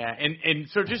 Yeah, and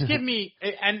so just give me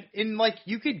and like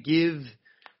you could give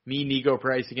me Nico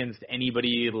Price against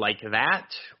anybody like that,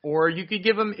 or you could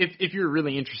give him if you're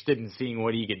really interested in seeing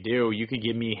what he could do, you could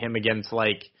give me him against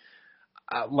like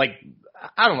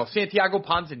I don't know, Santiago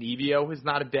Ponzinibbio is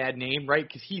not a bad name, right?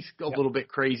 Because he's a little bit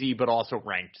crazy, but also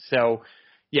ranked. So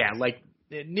yeah, like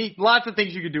lots of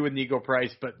things you could do with Nico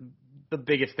Price, but the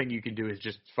biggest thing you can do is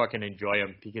just fucking enjoy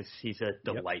him because he's a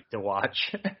delight to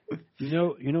watch. You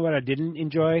know what I didn't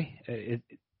enjoy?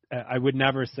 I would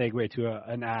never segue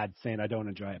to an ad saying I don't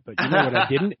enjoy it, but you know what I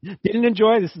didn't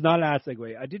enjoy? This is not an ad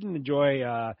segue. I didn't enjoy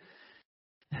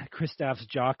Kristaps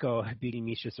Jocko beating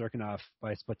Misha Cirkunov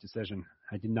by a split decision.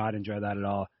 I did not enjoy that at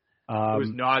all. It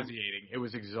was nauseating. It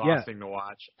was exhausting to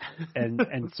watch. and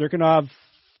Cirkunov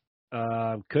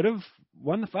could have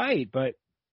won the fight, but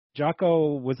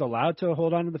Jocko was allowed to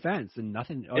hold on to the fence and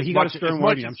nothing. He got a stern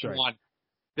warning. I'm sorry.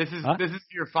 This is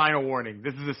your final warning.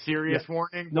 This is a serious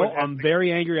warning. No, I'm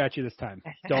very angry at you this time.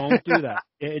 Don't do that.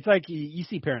 It's like you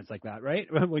see parents like that, right?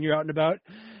 When you're out and about.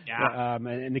 Yeah.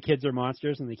 And the kids are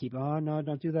monsters, and they keep, oh no,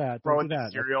 don't do that. Throwing the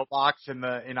cereal box in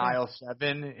aisle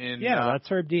 7. And that's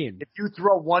Herb Dean. If you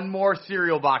throw one more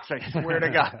cereal box, I swear to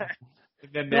God.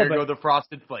 And then go the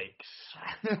Frosted Flakes.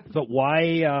 But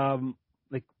why?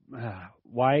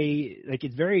 Why? Like,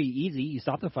 it's very easy. You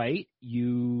stop the fight.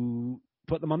 You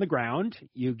put them on the ground.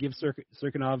 You give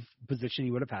Cirkunov position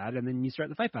he would have had, and then you start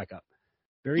the fight back up.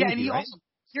 Very easy, and he right? also,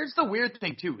 here's the weird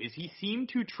thing too, is he seemed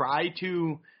to try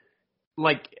to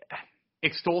like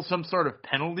extol some sort of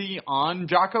penalty on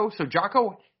Jocko. So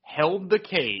Jocko held the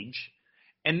cage,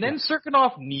 and then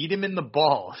Cirkunov kneed him in the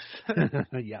balls.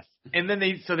 Yes. And then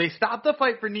they stopped the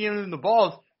fight for kneeing him in the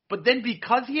balls. But then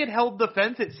because he had held the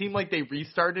fence, it seemed like they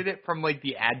restarted it from like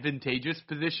the advantageous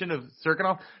position of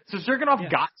Cirkunov. So Cirkunov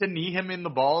got to knee him in the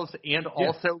balls and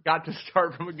also got to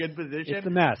start from a good position. It's a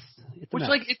mess.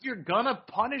 Like, if you're gonna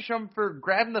punish him for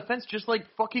grabbing the fence, just like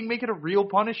fucking make it a real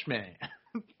punishment.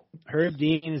 Herb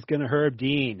Dean is gonna Herb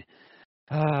Dean.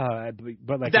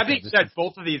 But like that being said,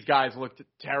 both of these guys looked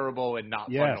terrible and not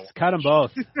fun to watch. Cut them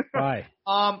both. Bye.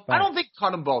 I don't think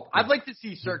cut them both. I'd like to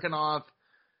see Cirkunov.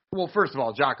 Well, first of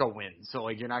all, Jocko wins, so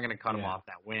like you're not going to cut him off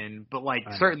that win. But like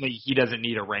certainly he doesn't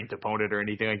need a ranked opponent or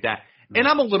anything like that. No. And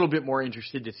I'm a little bit more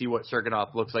interested to see what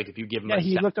Cirkunov looks like if you give him.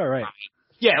 He looked all right.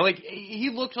 Yeah, like he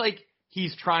looked like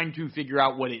he's trying to figure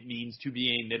out what it means to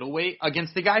be a middleweight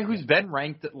against the guy who's been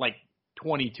ranked like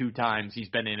 22 times. He's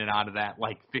been in and out of that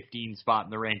like 15 spot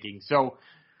in the rankings. So,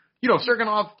 you know,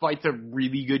 Cirkunov fights a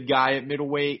really good guy at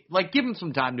middleweight. Like, give him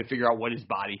some time to figure out what his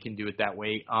body can do at that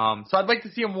weight. So I'd like to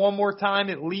see him one more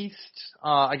time at least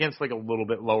against like a little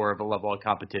bit lower of a level of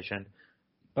competition.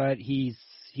 But he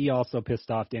also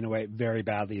pissed off Dana White very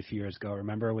badly a few years ago.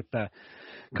 Remember with the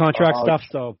contract stuff?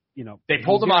 So you know they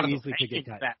pulled him out of the rankings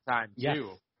that time too. Yes.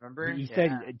 Remember?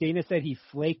 Dana said he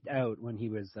flaked out when he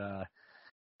was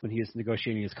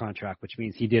negotiating his contract, which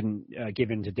means he didn't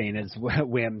give in to Dana's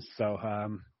whims. So.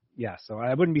 So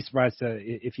I wouldn't be surprised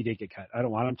if he did get cut. I don't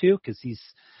want him to because he's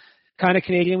kind of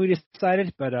Canadian, we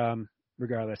decided. But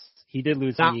regardless, he did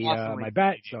lose my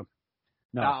bet. So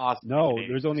no,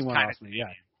 there's only one awesome.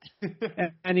 Yeah,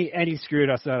 and he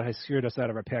screwed us out. He screwed us out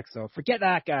of our pick. So forget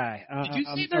that guy. Did you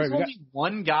say there's only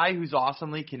one guy who's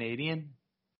awesomely Canadian?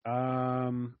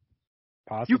 Possibly.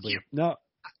 No,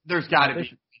 there's got to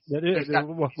be.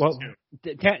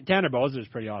 Tanner Boser is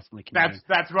pretty awesomely Canadian.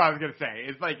 That's what I was gonna say.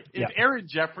 It's like if Aaron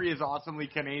Jeffrey is awesomely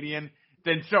Canadian,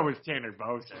 then so is Tanner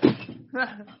Boser.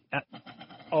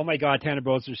 Oh my God, Tanner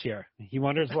Boser's here. He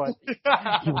wonders what.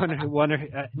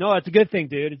 No, it's a good thing,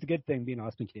 dude. It's a good thing being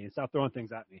awesome Canadian. Stop throwing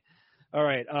things at me. All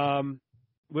right.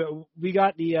 We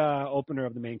got the opener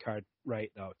of the main card right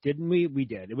though, didn't we? We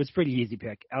did. It was a pretty easy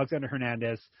pick. Alexander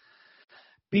Hernandez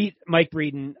beat Mike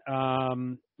Breeden,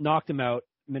 knocked him out.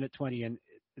 Minute 20, and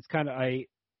it's kind of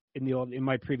in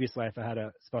my previous life I had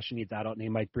a special needs adult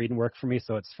named Mike Breeden work for me,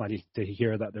 so it's funny to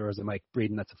hear that there was a Mike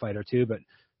Breeden that's a fighter too, but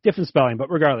different spelling. But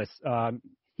regardless,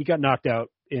 he got knocked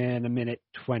out in a minute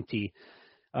 20,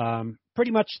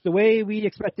 pretty much the way we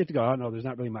expected it to go. I don't know, there's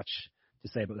not really much to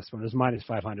say about this one. It was minus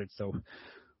 500, so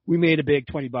we made a big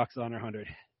 $20 on our 100.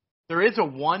 There is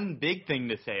one big thing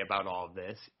to say about all of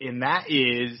this, and that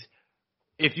is.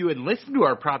 If you had listened to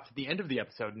our props at the end of the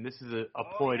episode, and this is a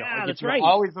ploy to that's right.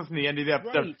 always listen to the end of the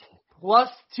episode. Right. plus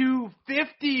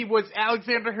 250 was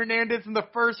Alexander Hernandez in the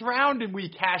first round, and we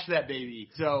cashed that baby.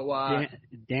 So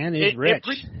Dan is rich.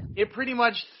 It pretty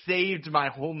much saved my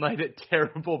whole night at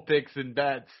terrible picks and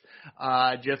bets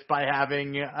just by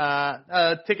having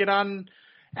a ticket on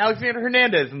Alexander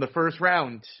Hernandez in the first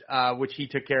round, which he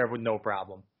took care of with no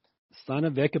problem. Son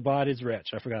of Ichabod is rich.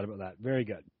 I forgot about that. Very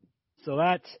good. So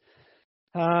that,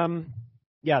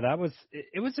 that was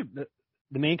it. Was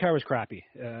the main card was crappy.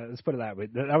 Let's put it that way.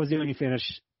 That was the only finish,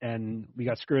 and we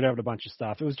got screwed out with a bunch of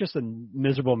stuff. It was just a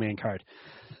miserable main card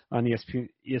on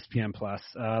ESPN Plus.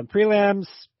 Prelims,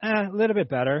 a little bit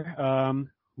better.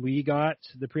 We got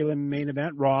the prelim main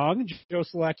event wrong. Joe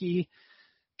Solecki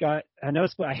got another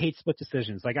split. I hate split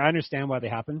decisions. Like, I understand why they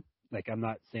happen. Like, I'm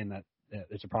not saying that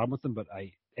there's a problem with them, but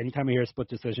anytime I hear a split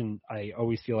decision, I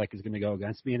always feel like it's going to go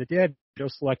against me, and it did. Joe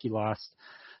Solecki lost.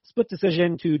 Split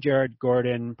decision to Jared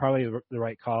Gordon, probably the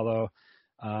right call,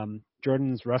 though.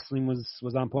 Jordan's wrestling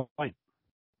was on point.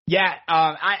 Yeah,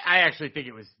 I actually think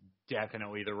it was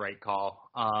definitely the right call.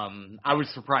 I was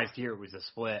surprised to hear it was a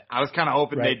split. I was kind of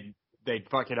hoping they'd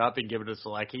fuck it up and give it to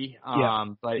Solecki.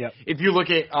 If you look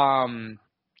at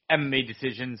MMA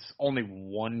decisions, only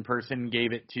one person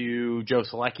gave it to Joe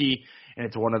Solecki, and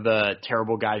it's one of the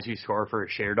terrible guys who score for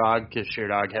Sherdog, because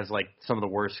Sherdog has like some of the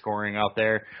worst scoring out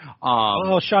there.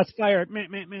 Shots fired.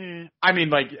 Meh. I mean,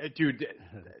 like, dude,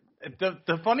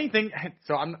 the funny thing.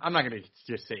 So I'm not gonna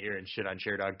just sit here and shit on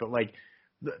Sherdog, but like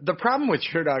the problem with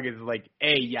Sherdog is like,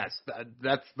 yes,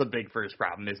 that's the big first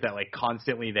problem, is that like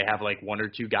constantly they have like one or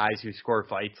two guys who score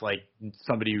fights like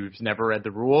somebody who's never read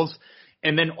the rules,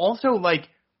 and then also like,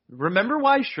 remember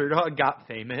why Sherdog got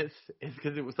famous? Is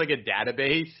because it was like a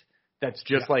database that's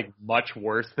just like much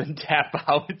worse than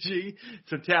Tapology.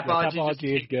 So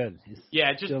Tapology is good.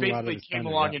 It just basically came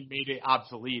along and made it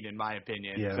obsolete, in my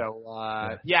opinion. Yeah.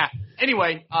 So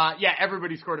anyway,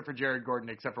 everybody scored it for Jared Gordon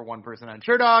except for one person on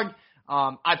Sherdog.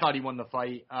 I thought he won the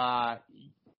fight.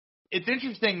 It's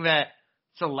interesting that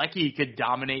Solecki could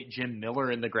dominate Jim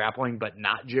Miller in the grappling, but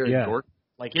not Jared Gordon.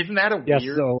 Like, isn't that a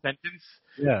weird sentence?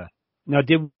 Yeah. Now,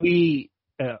 did we?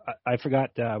 I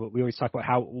forgot. We always talk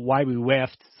about why we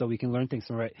whiffed, so we can learn things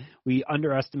from it. We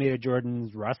underestimated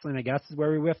Jordan's wrestling, I guess, is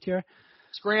where we whiffed here.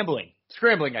 Scrambling,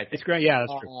 I think. That's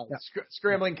true.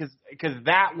 Scrambling, because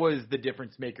that was the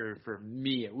difference maker for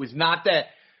me. It was not that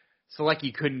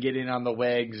Solecki couldn't get in on the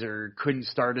legs or couldn't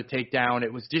start a takedown.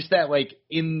 It was just that, like,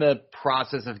 in the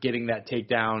process of getting that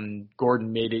takedown,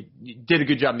 Gordon did a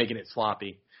good job making it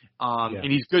sloppy.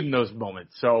 And he's good in those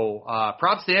moments. So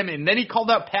props to him. And then he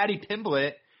called out Paddy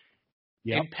Pimblett.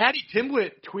 Yep. And Paddy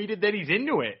Pimblett tweeted that he's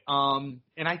into it. And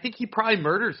I think he probably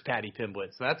murders Paddy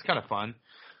Pimblett. So that's kind of fun.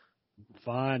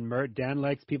 Dan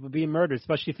likes people being murdered,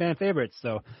 especially fan favorites.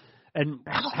 So, and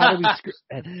how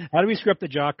do we script the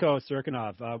Jocko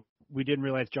Serkinov? We didn't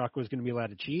realize Jocko was going to be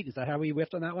allowed to cheat. Is that how we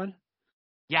whiffed on that one?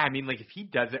 Yeah, I mean, like, if he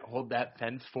doesn't hold that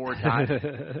fence 4 times,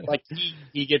 like,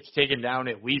 he gets taken down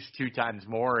at least 2 times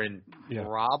more and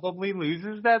probably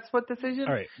loses that split decision.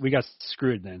 All right, we got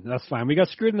screwed then. That's fine. We got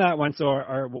screwed in that one,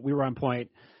 so we were on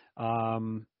point.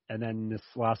 And then this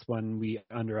last one, we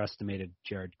underestimated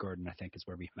Jared Gordon, I think, is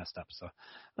where we messed up. So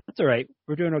that's all right.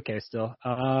 We're doing okay still.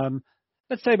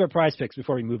 Let's tell you about Prize Picks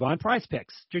before we move on. Prize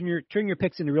Picks. Turn your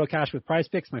picks into real cash with Prize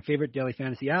Picks, my favorite daily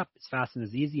fantasy app. It's fast and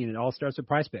it's easy, and it all starts with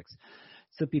Prize Picks.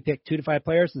 Simply pick 2 to 5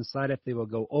 players and decide if they will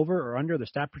go over or under their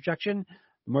stat projection.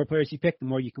 The more players you pick, the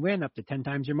more you can win, up to 10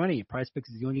 times your money. Prize Picks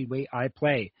is the only way I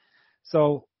play.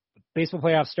 So, baseball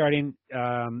playoffs starting.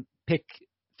 Pick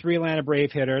 3 Atlanta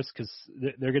Brave hitters because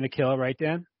they're going to kill, right,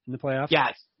 Dan, in the playoffs?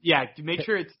 Yes. Yeah, to make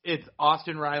sure it's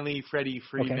Austin Riley, Freddie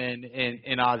Freeman,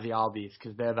 and Ozzy Albies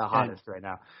because they're the hottest right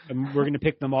now. And we're going to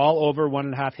pick them all over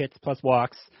 1.5 hits plus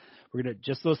walks. We're going to,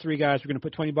 just those 3 guys, we're going to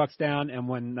put $20 down, and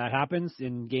when that happens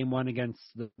in game 1 against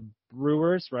the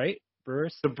Brewers, right?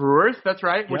 The Brewers, that's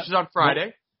right, which is on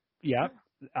Friday. Yeah.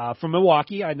 From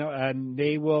Milwaukee, I know, and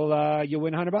they will, you'll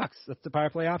win $100. That's the power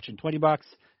play option. $20,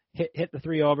 hit the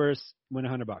 3 overs, win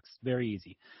 $100. Very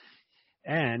easy.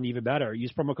 And even better,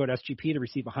 use promo code SGP to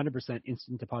receive 100%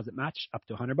 instant deposit match up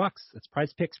to $100. That's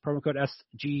Prize Picks, promo code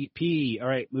SGP. All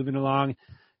right, moving along.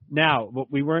 Now,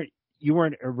 you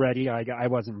weren't ready. I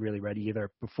wasn't really ready either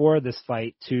before this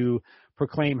fight to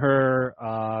proclaim her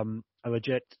a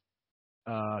legit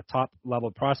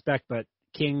top-level prospect, but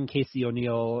King Casey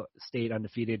O'Neill stayed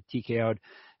undefeated, TKO'd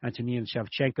Antonina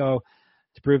Shevchenko.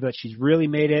 To prove that she's really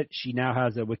made it, she now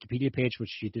has a Wikipedia page, which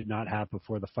she did not have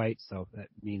before the fight, so that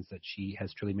means that she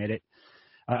has truly made it.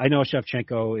 I know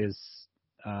Shevchenko is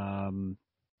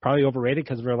probably overrated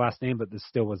because of her last name, but this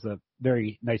still was a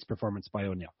very nice performance by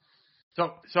O'Neill.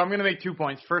 So I'm going to make 2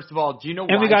 points. First of all, do you know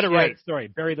why? And we got it right. Sorry,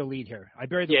 bury the lead here. I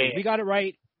buried the lead. Yeah. We got it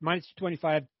right. Minus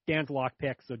 225. Dan's lock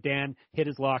pick. So Dan hit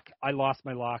his lock. I lost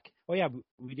my lock. Oh yeah,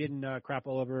 we didn't crap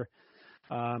all over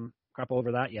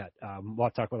that yet. We'll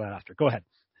talk about that after. Go ahead.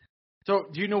 So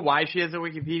do you know why she has a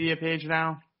Wikipedia page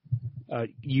now?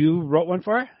 You wrote one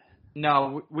for her?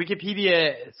 No,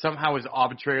 Wikipedia somehow has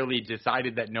arbitrarily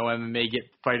decided that no MMA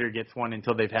fighter gets one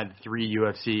until they've had 3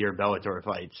 UFC or Bellator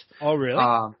fights. Oh, really?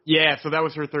 Yeah, so that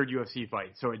was her 3rd UFC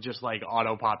fight. So it just like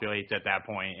auto-populates at that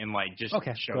point and like just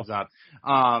shows up.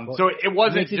 So it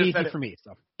wasn't makes it just easy that for me.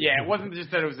 So. Yeah, it wasn't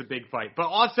just that it was a big fight, but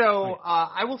also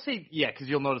I will say because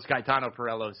you'll notice Gaetano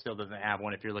Perello still doesn't have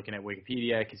one if you're looking at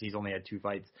Wikipedia because he's only had 2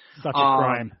 fights. Such a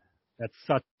crime. That's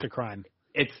such a crime.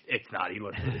 It's not. He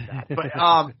looks really bad. But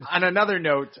on another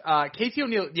note, Casey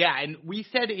O'Neill, and we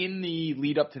said in the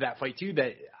lead up to that fight too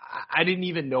that I didn't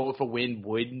even know if a win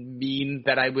would mean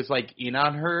that I was like in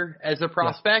on her as a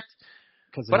prospect.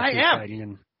 But I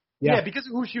am. Because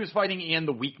of who she was fighting and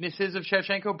the weaknesses of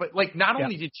Shevchenko. But like, not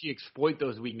only did she exploit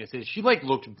those weaknesses, she like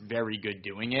looked very good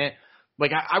doing it.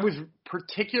 Like I was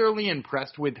particularly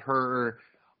impressed with her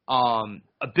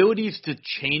abilities to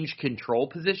change control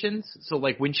positions. So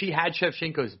like when she had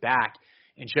Shevchenko's back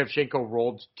and Shevchenko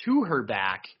rolled to her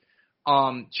back,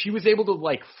 she was able to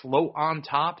like float on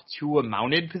top to a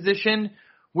mounted position,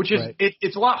 which is,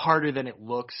 it's a lot harder than it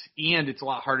looks. And it's a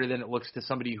lot harder than it looks to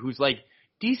somebody who's like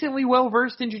decently well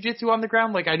versed in jiu-jitsu on the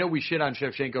ground. Like I know we shit on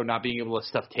Shevchenko not being able to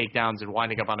stuff takedowns and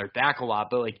winding up on her back a lot,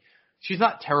 but like, she's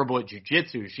not terrible at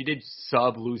jiu-jitsu. She did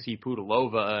sub Lucy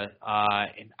Pudilova,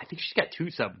 and I think she's got 2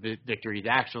 sub victories,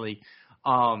 actually.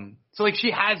 So, like,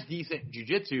 she has decent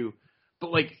jiu-jitsu,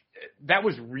 but, like, that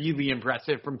was really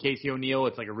impressive from Casey O'Neill.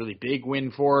 It's, like, a really big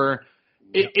win for her.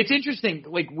 It's interesting.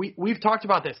 Like, we've talked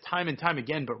about this time and time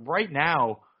again, but right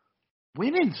now,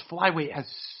 women's flyweight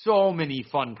has so many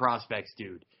fun prospects,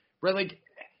 dude. Right? Like,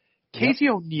 Casey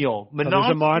O'Neill, there's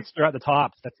a monster at the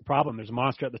top. That's the problem. There's a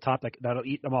monster at the top that'll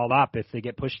eat them all up if they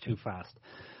get pushed too fast.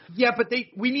 Yeah, but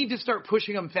we need to start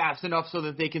pushing them fast enough so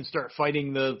that they can start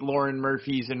fighting the Lauren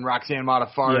Murphys and Roxanne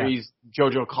Modaffari's,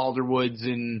 JoJo Calderwoods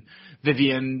and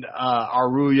Vivian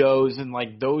Arroyos and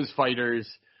like those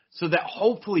fighters, so that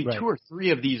hopefully 2 or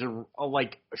 3 of these are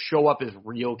like show up as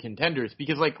real contenders.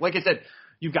 Because like I said,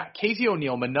 you've got Casey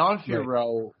O'Neill, Manon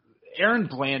Fiorot, Erin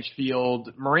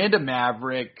Blanchfield, Miranda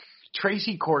Maverick,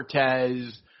 Tracy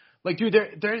Cortez, like, dude,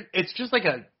 it's just like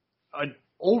an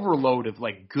overload of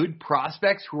like good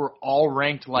prospects who are all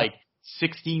ranked like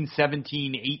 16,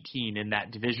 17, 18 in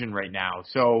that division right now.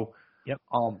 So,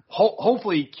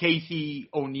 hopefully Casey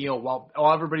O'Neill, while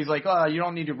everybody's like, oh, you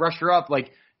don't need to rush her up. Like,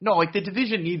 no, like the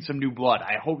division needs some new blood.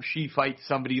 I hope she fights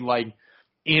somebody like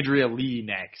Andrea Lee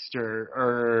next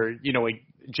or you know, like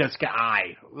Jessica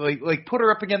Ai. Like put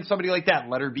her up against somebody like that and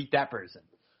let her beat that person.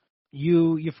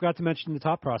 You forgot to mention the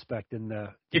top prospect in the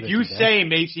division. If you say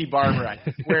Macy Barber, I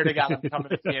swear to God I'm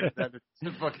coming to Canada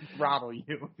to fucking throttle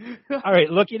you. All right,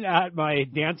 looking at my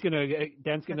Dan's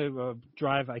gonna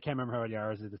drive. I can't remember how many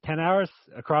hours. Is it 10 hours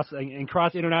across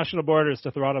international borders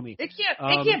to throttle me? It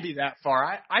can't be that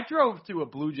far. I drove to a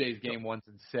Blue Jays game once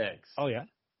in 6. Oh yeah.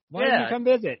 Why didn't you come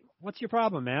visit? What's your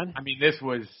problem, man? I mean,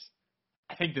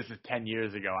 I think this is 10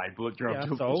 years ago. I drove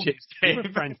to a Blue Jays game. We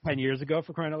were friends 10 years ago,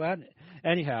 for crying out loud.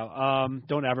 Anyhow,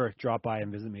 don't ever drop by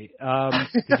and visit me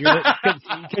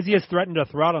because he has threatened to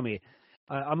throttle me.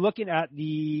 I'm looking at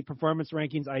the performance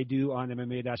rankings I do on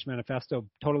MMA-Manifesto,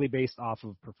 totally based off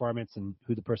of performance and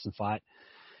who the person fought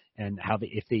and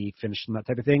if they finished and that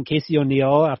type of thing. Casey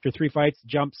O'Neill, after 3 fights,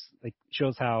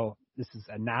 shows how this is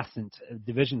a nascent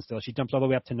division still. She jumped all the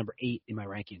way up to number 8 in my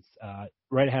rankings,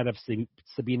 right ahead of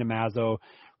Sabina Mazo,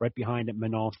 right behind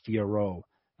Manon Fiorot.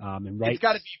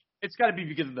 It's got to be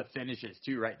because of the finishes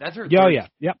too, right? That's her.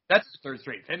 That's her 3rd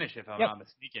straight finish, if I'm not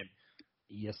mistaken.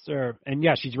 Yes, sir. And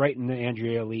she's right in the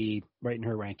Andrea Lee, right in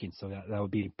her rankings. So that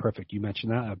would be perfect. You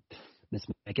mentioned that. Let's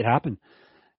make it happen.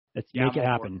 Make it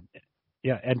happen.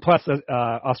 Yeah, and plus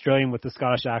Australian with the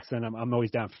Scottish accent. I'm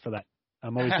always down for that.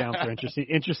 I'm always down for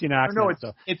interesting accents. No,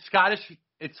 it's Scottish.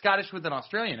 It's Scottish with an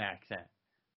Australian accent.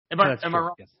 Am I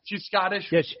wrong? Yes. She's Scottish.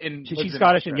 Yeah, she's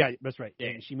Scottish, and that's right. Yeah.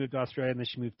 And she moved to Australia, and then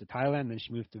she moved to Thailand, and then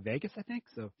she moved to Vegas, I think.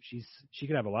 So she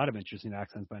could have a lot of interesting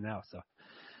accents by now. So,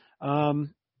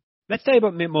 let's tell you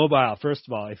about Mint Mobile. First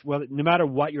of all, no matter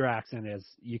what your accent is,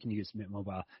 you can use Mint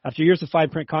Mobile. After years of fine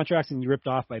print contracts and ripped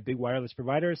off by big wireless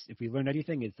providers, if we learned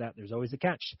anything, it's that there's always a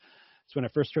catch. So when I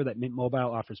first heard that Mint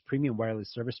Mobile offers premium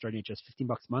wireless service starting at just $15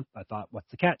 a month, I thought, what's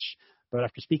the catch? But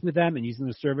after speaking with them and using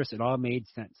the service, it all made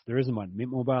sense. There isn't one. Mint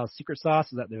Mobile's secret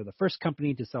sauce is that they're the first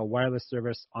company to sell wireless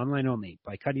service online only.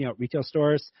 By cutting out retail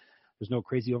stores, There's no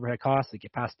crazy overhead costs that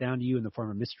get passed down to you in the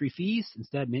form of mystery fees.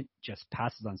 Instead, Mint just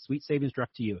passes on sweet savings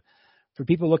direct to you. For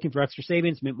people looking for extra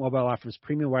savings, Mint Mobile offers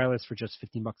premium wireless for just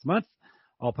 $15 a month.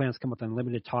 All plans come with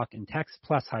unlimited talk and text,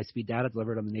 plus high-speed data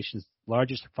delivered on the nation's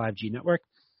largest 5G network.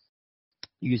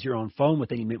 Use your own phone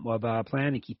with any Mint Mobile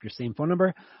plan and keep your same phone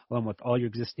number, along with all your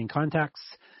existing contacts.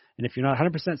 And if you're not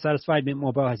 100% satisfied, Mint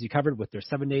Mobile has you covered with their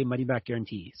 7-day money-back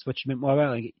guarantee. Switch to Mint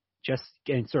Mobile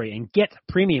and get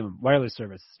premium wireless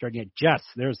service starting at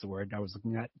there's the word I was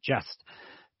looking at, just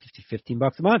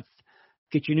 $15 a month.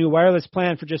 Get your new wireless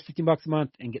plan for just $15 a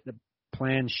month and get the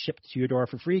plan shipped to your door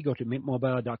for free. Go to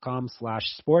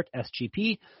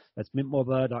mintmobile.com/sportsgp. That's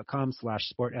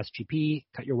mintmobile.com/sportsgp.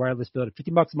 Cut your wireless bill to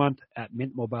 $15 a month at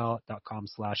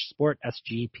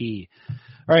mintmobile.com/sportsgp.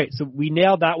 All right, so we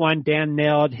nailed that one. Dan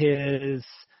nailed his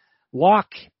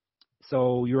lock.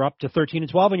 So you're up to 13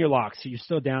 and 12 in your lock. So you're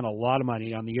still down a lot of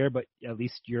money on the year, but at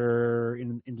least you're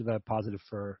into the positive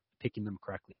for picking them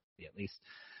correctly, at least.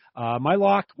 My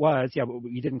lock was,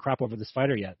 we didn't crap over this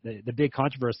fighter yet. The big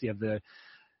controversy of the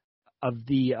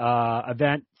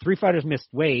event, 3 fighters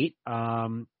missed weight.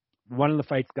 One of the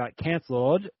fights got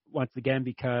canceled once again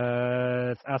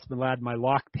because Aspen Ladd, my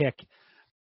lock pick,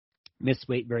 missed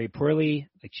weight very poorly.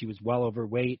 Like, she was well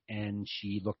overweight and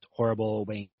she looked horrible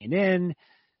weighing in,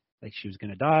 like she was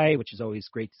going to die, which is always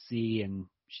great to see. And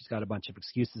she's got a bunch of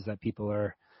excuses that people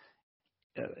are,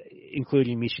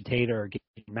 including Misha Tate, are getting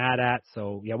mad at.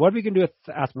 So what are we going to do with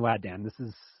Aspen Ladd, Dan? This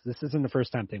isn't the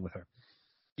first time thing with her.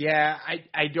 Yeah,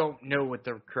 I don't know what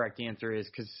the correct answer is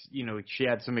because, she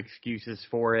had some excuses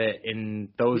for it, and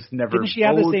those never. Didn't she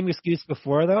have the same excuse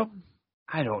before, though?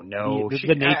 I don't know.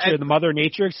 The Mother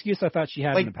Nature excuse I thought she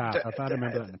had in the past. I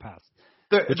remember that in the past.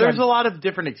 There's a lot of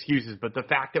different excuses, but the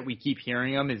fact that we keep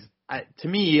hearing them is, to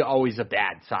me, always a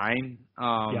bad sign.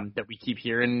 That we keep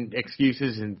hearing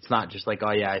excuses, and it's not just like,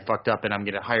 oh yeah, I fucked up and I'm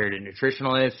going to hire a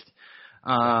nutritionalist.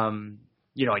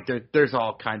 There's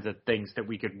all kinds of things that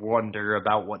we could wonder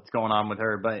about what's going on with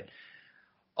her, but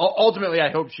ultimately,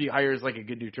 I hope she hires like a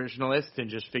good nutritionalist and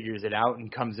just figures it out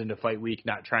and comes into fight week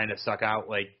not trying to suck out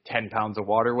like 10 pounds of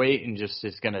water weight and just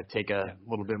is going to take a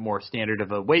little bit more standard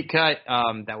of a weight cut.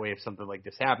 That way, if something like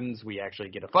this happens, we actually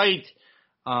get a fight.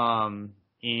 I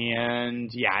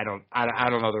don't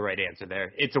know the right answer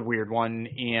there. It's a weird one,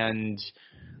 and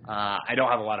I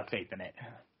don't have a lot of faith in it.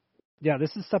 Yeah,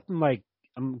 this is something like,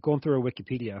 I'm going through a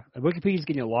Wikipedia. Wikipedia's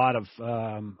getting a lot of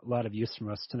use from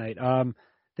us tonight. I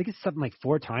think it's something like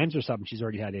 4 times or something she's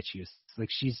already had issues. Like,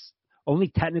 she's only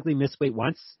technically missed weight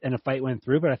once and a fight went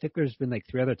through, but I think there's been like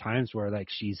 3 other times where like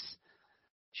she's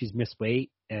missed weight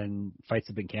and fights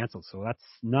have been canceled. So that's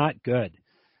not good.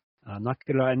 Not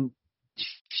good. And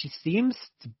she seems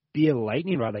to be a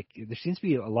lightning rod. Like, there seems to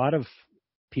be a lot of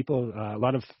people, a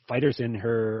lot of fighters in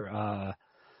her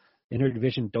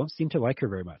division don't seem to like her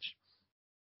very much.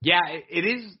 Yeah, it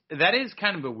is. That is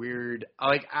kind of a weird.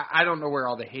 Like, I don't know where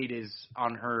all the hate is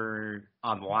on her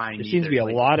online. There seems to be a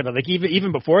lot of it. Like,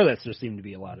 even before this, there seemed to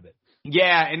be a lot of it.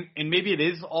 Yeah, and maybe it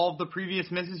is all of the previous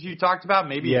misses you talked about.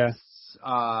 Maybe it's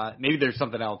maybe there's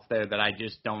something else there that I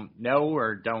just don't know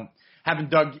or haven't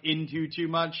dug into too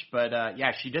much. But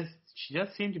she does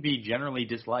seem to be generally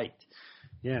disliked.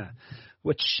 Yeah.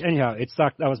 Which, anyhow, it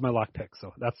sucked. That was my lock pick.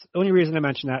 So that's the only reason I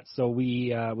mentioned that. So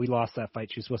we lost that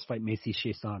fight. She was supposed to fight Macy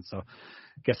Chiasson. So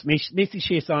I guess Macy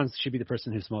Chiasson should be the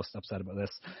person who's most upset about this.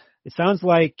 It sounds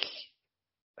like,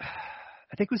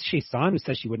 I think it was Chiasson who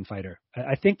said she wouldn't fight her.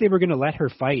 I think they were going to let her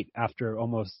fight after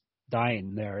almost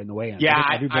dying there in the weigh-in. Yeah,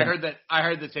 I heard that. I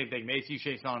heard the same thing. Macy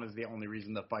Chiasson is the only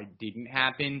reason the fight didn't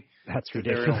happen. That's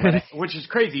ridiculous. Which is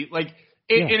crazy. Like,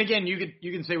 and again,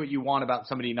 you can say what you want about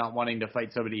somebody not wanting to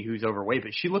fight somebody who's overweight,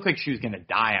 but she looked like she was going to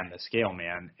die on the scale,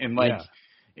 man. And we're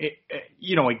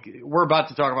about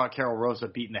to talk about Carol Rosa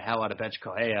beating the hell out of Bethe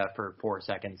Correia for 4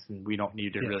 seconds, and we don't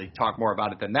need to really talk more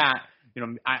about it than that.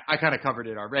 I kind of covered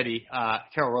it already.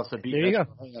 Carol Rosa beat Bethe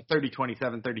Correia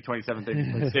 30-27, 30-27,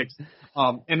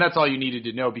 30-26. And that's all you needed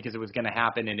to know because it was going to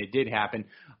happen, and it did happen.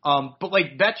 But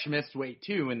like, Bethe missed weight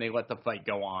too, and they let the fight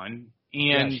go on.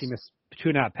 And she missed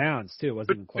 2.5 pounds too. It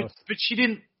wasn't even close. But she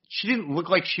didn't look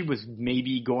like she was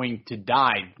maybe going to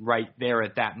die right there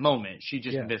at that moment. She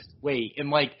just missed weight.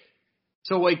 And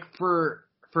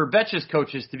for Betch's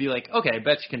coaches to be like, okay,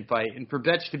 Betch can fight, and for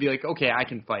Betch to be like, okay, I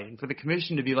can fight, and for the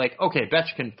commission to be like, okay,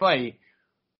 Betch can fight,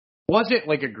 wasn't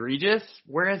like egregious.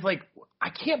 Whereas like, I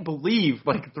can't believe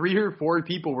like 3 or 4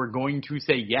 people were going to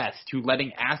say yes to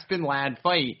letting Aspen Ladd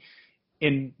fight,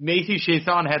 and Macy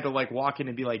Chiasson had to like walk in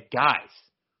and be like, guys,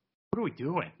 what are we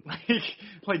doing?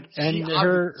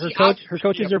 Her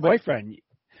coach is her boyfriend.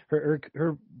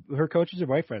 her coach is her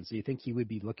boyfriend, so you think he would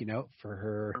be looking out for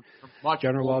her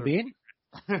general well-being?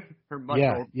 I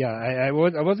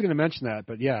wasn't going to mention that,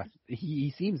 but yeah,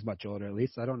 he seems much older. At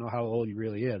least I don't know how old he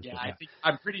really is. Yeah,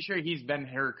 I'm pretty sure he's been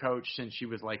her coach since she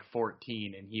was like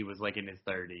 14, and he was like in his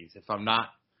 30s. If I'm not,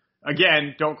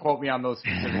 again, don't quote me on those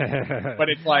specifics, but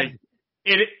it's like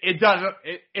it doesn't.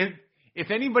 If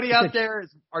anybody out there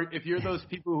if you're those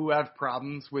people who have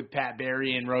problems with Pat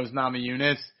Barry and Rose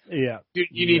Namajunas, yeah,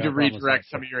 you need to redirect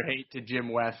some of your hate to Jim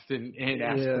West and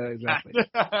ask. Yeah, exactly.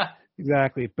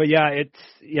 Exactly. But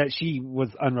she was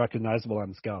unrecognizable on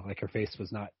the scale. Like her face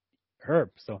was not her.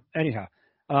 So anyhow,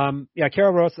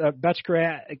 Carol Rose,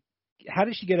 Betchkara, how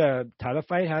did she get a title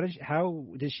fight? How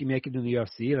did she make it in the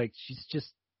UFC? Like she's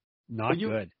just not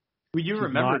good. Well, you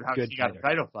remembered how she got a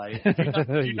title fight.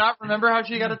 Do you not remember how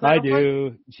she got a title fight? I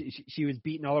do. She was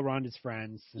beating all of Ronda's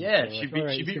friends. Yeah, she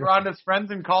beat Ronda's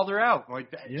friends and called her out.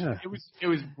 Like that. Yeah. It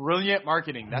was brilliant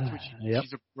marketing. That's what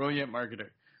she's a brilliant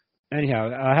marketer. Anyhow,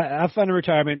 have fun in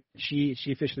retirement. She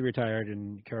officially retired,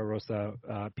 and Carol Rosa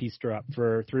pieced her up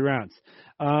for 3 rounds.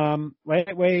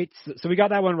 Wait. So we got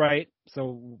that one right.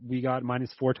 So we got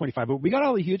minus 425, but we got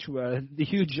all the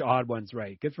huge odd ones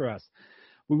right. Good for us.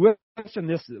 We whiffed on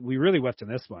this. We really whiffed on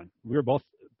this one. We were both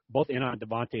in on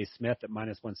Devontae Smith at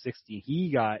minus 160. He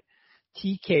got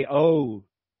TKO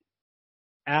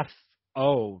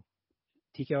FO.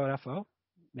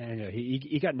 Man,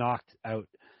 he got knocked out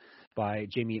by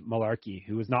Jamie Mullarkey,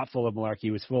 who was not full of Mullarkey.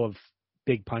 He was full of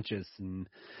big punches and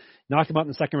knocked him out in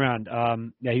the second round.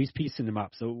 He was piecing him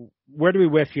up. So where do we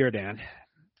whiff here, Dan?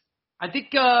 I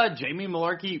think Jamie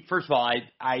Mullarkey, first of all,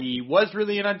 I was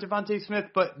really in on Devontae Smith,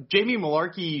 but Jamie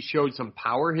Mullarkey showed some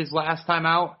power his last time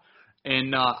out,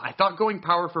 and I thought going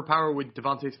power for power with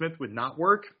Devontae Smith would not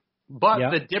work.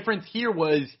 But the difference here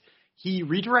was he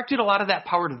redirected a lot of that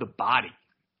power to the body,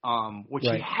 which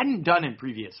he hadn't done in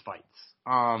previous fights.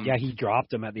 He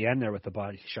dropped him at the end there with the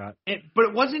body shot. But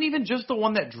it wasn't even just the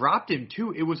one that dropped him,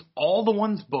 too. It was all the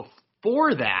ones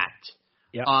before that.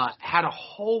 Yep. Had a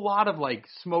whole lot of like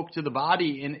smoke to the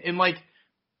body, and like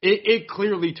it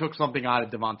clearly took something out of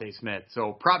Devontae Smith.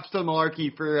 So props to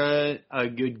Mullarkey for a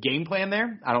good game plan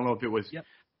there. I don't know if it was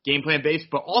game plan based,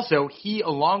 but also he,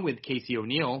 along with Casey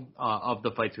O'Neill of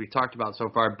the fights we've talked about so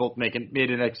far, both made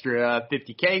an extra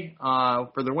 $50K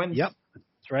for their wins. Yep.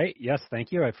 That's right. Yes,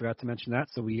 thank you. I forgot to mention that.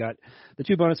 So we got the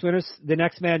 2 bonus winners. The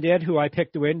next man did, who I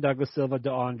picked to win, Douglas Silva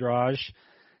de Andrade.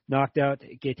 Knocked out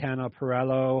Gaetano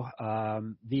Perello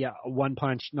via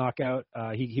one-punch knockout.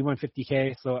 He won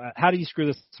 $50K. So how do you screw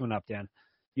this one up, Dan?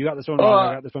 You got this one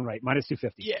wrong. I got this one right. Minus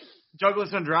 250. Yeah.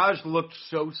 Douglas Andrade looked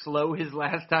so slow his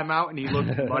last time out, and he looked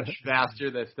much faster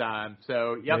this time.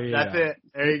 So, that's it.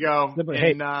 There you go.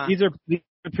 Hey, these are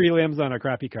prelims on a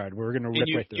crappy card. We're going to rip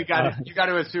right through you got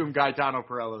to assume Gaetano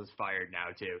Perello is fired now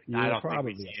too. I don't think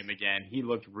we see him again. He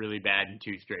looked really bad in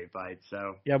 2 straight fights.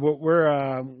 So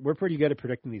we're pretty good at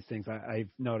predicting these things. I've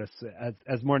noticed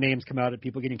as more names come out of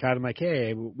people getting cut. I'm like,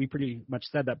 hey, we pretty much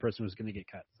said that person was going to get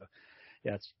cut. So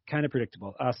it's kind of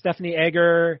predictable. Stephanie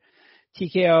Egger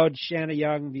TKO'd Shanna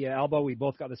Young via elbow. We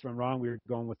both got this one wrong. We were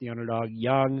going with the underdog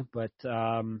Young, but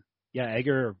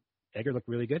Egger looked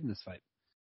really good in this fight.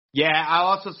 Yeah, I'll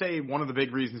also say one of the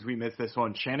big reasons we missed this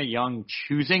one, Shanna Young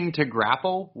choosing to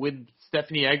grapple with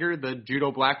Stephanie Egger, the judo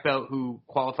black belt who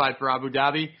qualified for Abu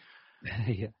Dhabi.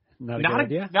 Not a good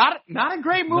idea. Not a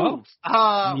great move.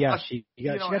 No. She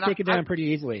got taken down pretty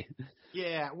easily.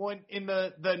 Yeah, well, in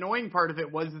the annoying part of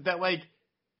it was that like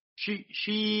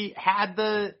she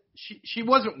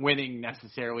wasn't winning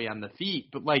necessarily on the feet,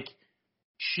 but like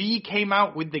she came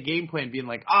out with the game plan being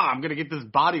like, I'm going to get this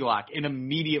body lock, and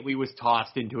immediately was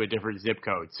tossed into a different zip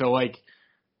code. So, like,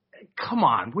 come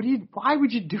on. Why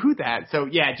would you do that? So,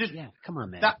 come on,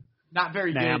 man. Not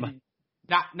very good.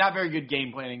 Not very good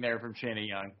game planning there from Shanna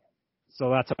Young.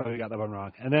 So that's how we got that one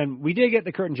wrong. And then we did get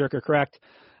the curtain jerker correct.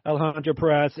 Alejandro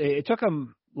Perez, it took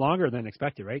him longer than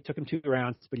expected, right? It took him 2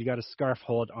 rounds, but he got a scarf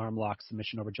hold arm lock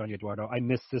submission over Johnny Eduardo. I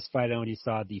missed this fight. I only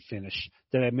saw the finish.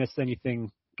 Did I miss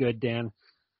anything good, Dan?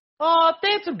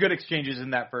 They had some good exchanges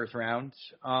in that first round.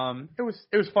 It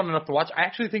was fun enough to watch. I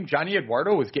actually think Johnny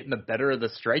Eduardo was getting the better of the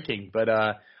striking, but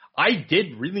I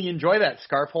did really enjoy that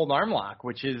scarf hold arm lock,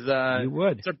 which is you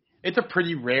would. It's a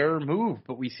pretty rare move,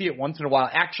 but we see it once in a while.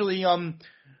 Actually,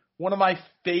 one of my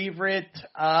favorite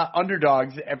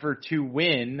underdogs ever to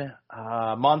win,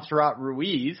 Montserrat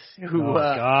Ruiz, who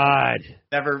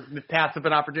never passed up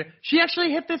an opportunity. She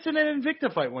actually hit this in an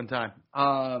Invicta fight one time.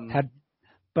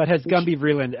 But has Gumby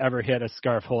Vreeland ever hit a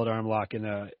scarf hold arm lock in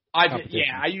a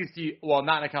I used to. Well,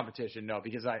 not in a competition, no,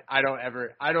 because I don't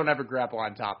ever grapple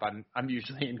on top. I'm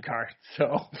usually in cards,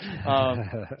 so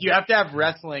you have to have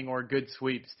wrestling or good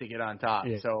sweeps to get on top.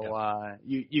 Yeah, so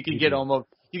you can get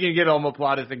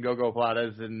omoplatas and go-go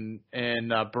platas and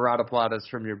burrata platas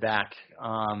from your back,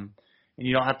 and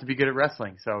you don't have to be good at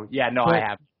wrestling. So yeah, no, I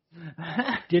have.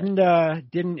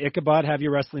 Didn't Ichabod have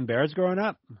you wrestling bears growing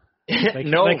up?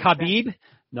 No, like Khabib.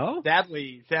 No?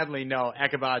 Sadly, no.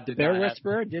 Ichabod did Bear not.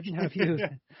 Whisperer didn't have you.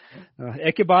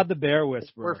 Ichabod the Bear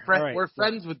Whisperer. We're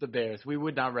friends with the Bears. We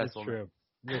would not wrestle.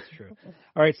 That's true.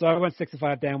 All right, so I went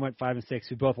 6-5. Dan went 5-6.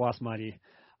 We both lost money.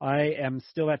 I am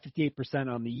still at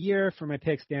 58% on the year for my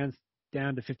picks. Dan's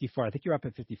down to 54. I think you're up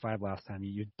at 55 last time.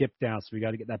 You dipped down, so we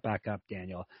got to get that back up,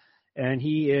 Daniel. And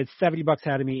he is $70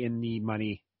 ahead of me in the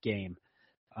money game.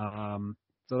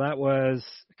 So that was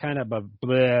kind of a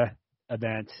bleh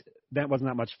event. That wasn't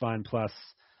that much fun. Plus,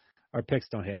 our picks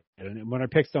don't hit, and when our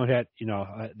picks don't hit,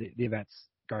 the event's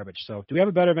garbage. So, do we have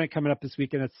a better event coming up this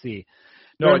weekend? Let's see.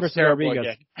 No, it's terrible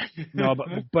again. No,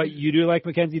 but you do like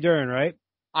Mackenzie Dern, right?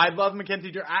 I love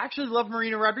Mackenzie Dern. I actually love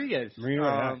Marina Rodriguez.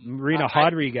 Marina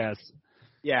Rodriguez.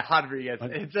 Yeah, Rodriguez.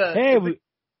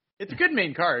 It's a good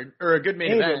main card or a good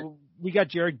main event. We got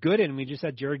Jared Gooden. We just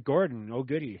had Jared Gordon. Oh,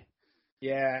 goody.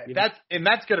 Yeah,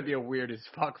 that's gonna be a weird as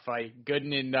fuck fight.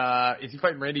 Gooden and is he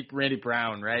fighting Randy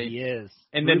Brown, right? He is.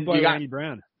 And then you got Randy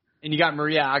Brown. And you got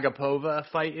Maria Agapova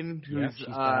fighting, who's she's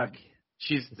back.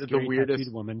 She's the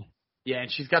weirdest woman. Yeah,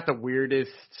 and she's got the weirdest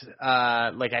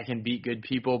like I can beat good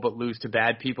people but lose to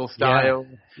bad people style.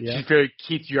 Yeah. She's very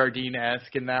Keith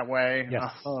Jardine-esque in that way.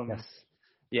 Yes. Yes.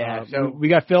 Yeah, so we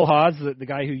got Phil Hawes, the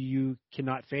guy who you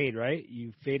cannot fade, right?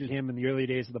 You faded him in the early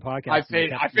days of the podcast. I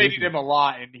faded him a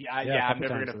lot, and I'm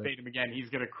never going to fade him again. He's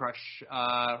going to crush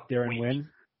Darren Wynn.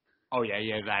 Oh yeah,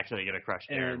 he is actually going to crush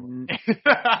Darren.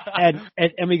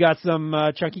 And we got some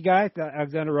chunky guys,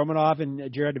 Alexander Romanov and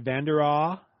Jared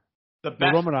Vanderau. The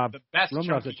best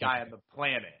chunky guy on the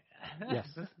planet. Yes,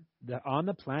 on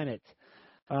the planet.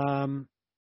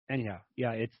 Anyhow,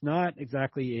 yeah, it's not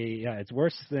exactly it's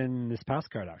worse than this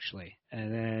past card, actually.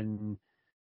 And then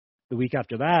the week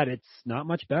after that, it's not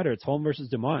much better. It's Holm versus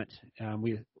Dumont.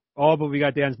 But we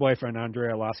got Dan's boyfriend,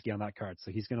 Andrei Arlovsky, on that card,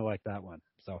 so he's going to like that one.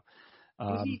 So,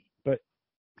 but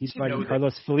he's fighting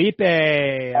Carlos Felipe,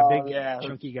 a big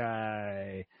chunky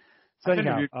guy. So I've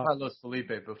interviewed Carlos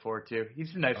Felipe before, too.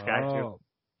 He's a nice guy, too.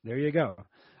 There you go.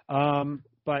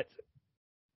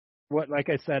 But like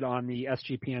I said on the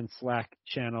SGPN Slack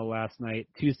channel last night,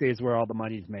 Tuesday is where all the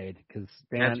money's made because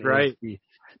Dan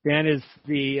is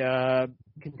the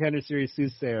Contender Series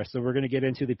soothsayer. So we're going to get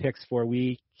into the picks for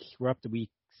we're up to week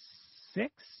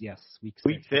 6? Yes, week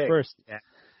 6.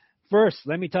 First,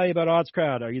 let me tell you about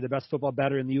OddsCrowd. Are you the best football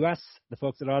bettor in the U.S.? The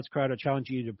folks at OddsCrowd are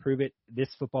challenging you to prove it this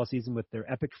football season with their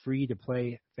epic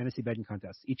free-to-play fantasy betting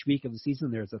contest. Each week of the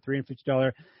season, there's a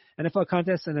 $350 NFL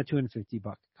contest and a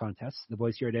 $250 contest. The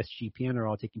boys here at SGPN are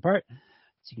all taking part,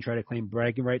 so you can try to claim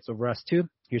bragging rights over us, too.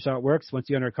 Here's how it works. Once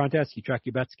you enter a contest, you track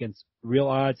your bets against real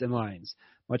odds and lines.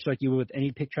 Much like you would with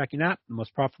any pick tracking app, the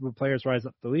most profitable players rise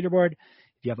up the leaderboard.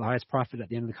 If you have the highest profit at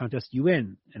the end of the contest, you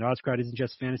win. And OddsCrowd isn't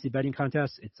just fantasy betting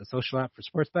contests. It's a social app for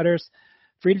sports bettors.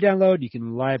 Free to download. You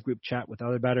can live group chat with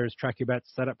other bettors, track your bets,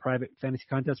 set up private fantasy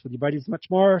contests with your buddies, much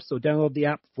more. So download the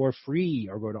app for free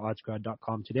or go to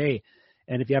oddscrowd.com today.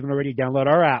 And if you haven't already, download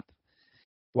our app.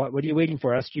 What are you waiting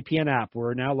for? SGPN app.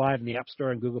 We're now live in the App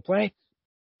Store and Google Play.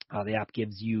 The app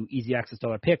gives you easy access to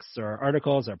all our picks, our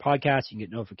articles, our podcasts. You can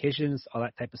get notifications, all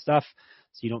that type of stuff,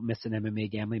 so you don't miss an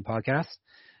MMA gambling podcast.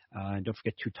 And don't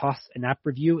forget to toss an app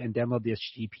review and download the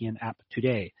SGPN app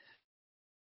today.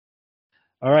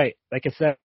 All right, like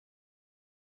I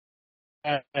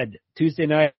said, Tuesday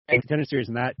night, Contender Series,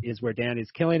 and that is where Dan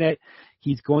is killing it.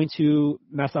 He's going to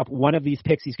mess up one of these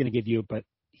picks he's going to give you, but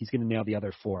he's going to nail the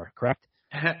other 4, correct?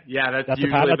 Yeah, that's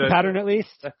the pattern at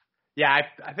least? Yeah,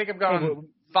 I think I've gone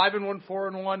 5-1,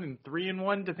 4-1, and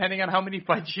 3-1, depending on how many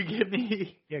fights you give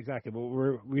me. Yeah, exactly.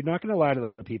 Well, we're not going to lie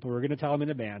to the people. We're going to tell them in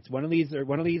advance. One of these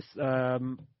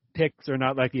picks are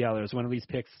not like the others. One of these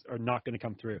picks are not going to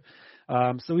come through.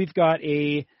 So we've got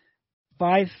a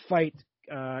 5-fight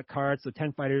card, so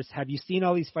 10 fighters. Have you seen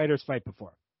all these fighters fight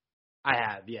before? I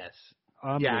have, yes.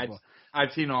 Yeah,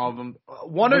 I've seen all of them.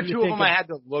 One or two of them I had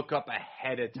to look up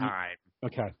ahead of time.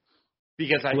 Okay.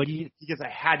 Because I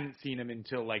hadn't seen them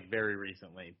until like very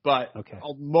recently, but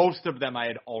most of them I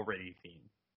had already seen.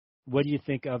 What do you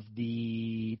think of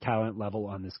the talent level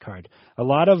on this card?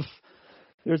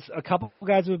 There's a couple of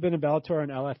guys who have been in Bellator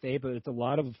and LFA, but it's a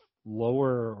lot of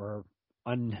lower or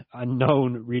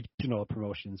unknown regional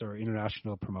promotions or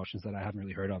international promotions that I haven't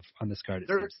really heard of on this card.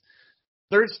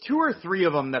 There's 2 or 3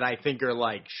 of them that I think are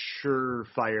like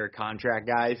surefire contract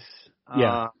guys.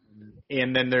 Yeah.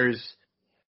 And then there's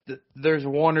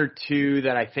 1 or 2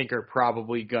 that I think are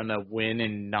probably gonna win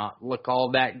and not look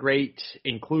all that great,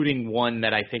 including one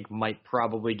that I think might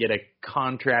probably get a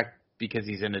contract because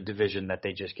he's in a division that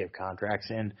they just give contracts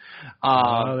in.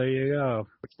 There you go.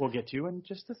 Which we'll get to in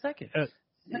just a second.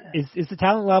 Is the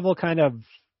talent level kind of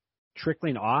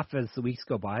trickling off as the weeks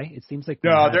go by? It seems like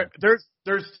there's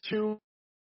 2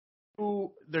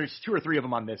 or 3 of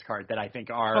them on this card that I think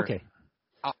are okay.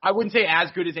 I wouldn't say as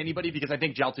good as anybody because I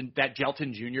think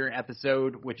Jelton Jr.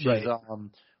 episode, which is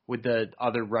with the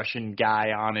other Russian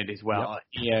guy on it as well,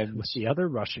 and with the other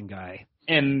Russian guy,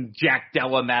 and Jack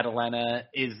Della Maddalena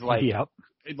is like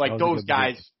those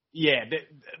guys,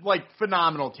 like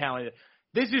phenomenal talent.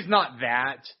 This is not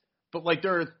that, but like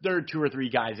there are 2 or 3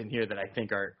 guys in here that I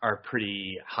think are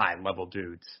pretty high level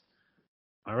dudes.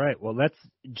 All right, well let's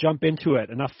jump into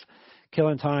it. Enough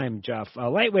killing time, Jeff.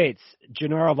 Lightweights: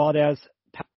 Genaro Valdez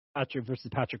versus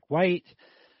Patrick White.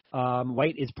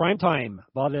 White is primetime.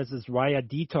 Valdez is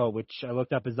Rayadito, which I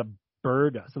looked up is a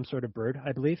bird, some sort of bird,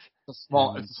 I believe. It's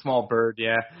a small bird,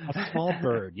 yeah. A small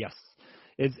bird, yes.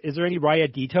 Is there any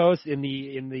Rayaditos in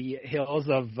the hills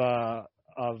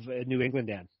of New England,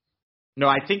 Dan? No,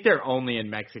 I think they're only in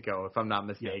Mexico, if I'm not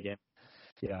mistaken.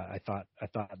 Yeah, I thought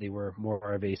they were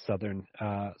more of a southern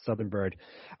bird.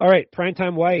 All right,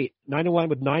 primetime White, 9-1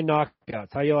 with 9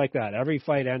 knockouts. How you like that? Every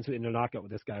fight ends in a knockout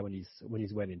with this guy when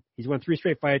he's winning. He's won 3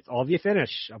 straight fights, all via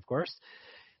finish, of course.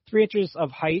 3 inches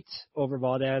of height over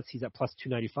Valdez. He's at plus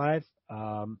 295.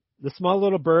 The small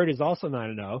little bird is also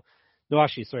 9-0. No,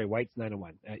 actually, sorry, White's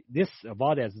 9-1. This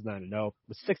Valdez is 9-0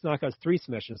 with 6 knockouts, 3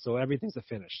 submissions, so everything's a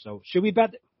finish. So should we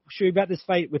bet this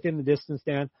fight within the distance,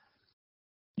 Dan?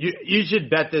 You should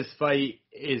bet this fight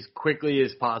as quickly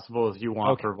as possible as you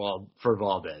want for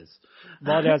Valdez.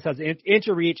 Valdez has inch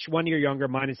of reach, 1 year younger,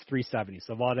 minus 370.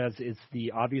 So Valdez is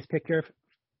the obvious pick here.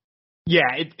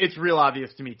 Yeah, it's real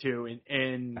obvious to me too.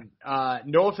 And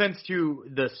no offense to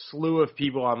the slew of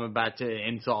people I'm about to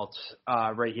insult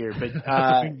right here, but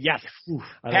yes,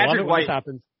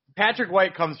 Patrick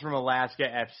White comes from Alaska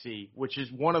FC, which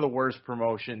is one of the worst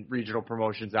regional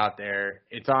promotions out there.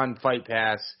 It's on Fight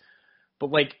Pass. But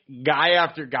like guy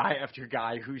after guy after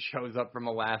guy who shows up from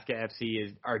Alaska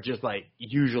FC are just like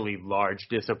usually large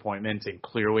disappointments and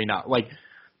clearly not like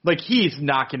he's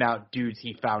knocking out dudes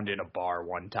he found in a bar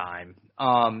one time.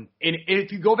 And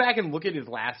if you go back and look at his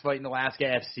last fight in Alaska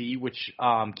FC, which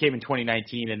came in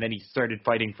 2019, and then he started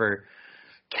fighting for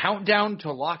Countdown to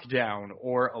Lockdown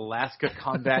or Alaska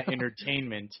Combat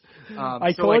Entertainment.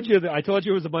 I told you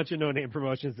it was a bunch of no-name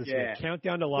promotions this year.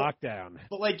 Countdown to Lockdown.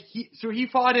 But like he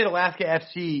fought at Alaska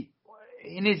FC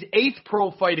in his 8th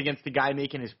pro fight against the guy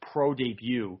making his pro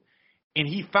debut, and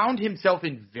he found himself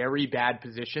in very bad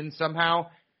position somehow,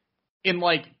 and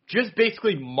like just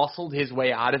basically muscled his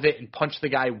way out of it and punched the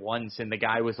guy once, and the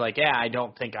guy was like, I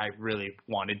don't think I really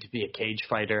wanted to be a cage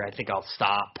fighter. I think I'll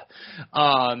stop.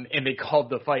 And they called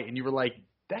the fight, and you were like,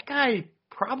 that guy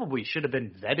probably should have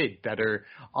been vetted better.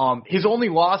 His only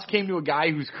loss came to a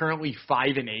guy who's currently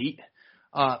 5-8,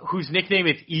 whose nickname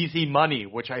is Easy Money,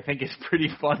 which I think is pretty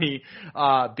funny,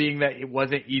 being that it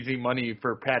wasn't easy money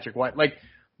for Patrick White. Like,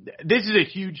 this is a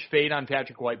huge fade on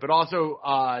Patrick White, but also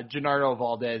Genaro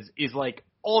Valdez is like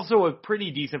also a pretty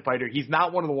decent fighter. He's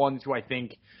not one of the ones who I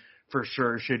think for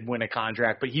sure should win a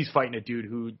contract, but he's fighting a dude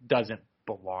who doesn't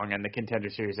belong in the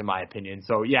Contender Series in my opinion.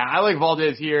 So yeah, I like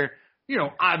Valdez here. You know,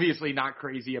 obviously not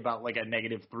crazy about like a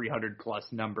negative 300 plus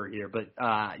number here, but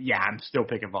yeah, I'm still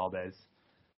picking Valdez.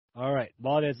 All right,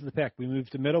 Valdez is the pick. We move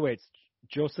to middleweights.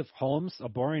 Joseph Holmes, a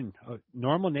boring,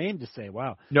 normal name to say.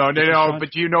 Wow. No,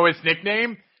 but do you know his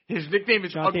nickname? His nickname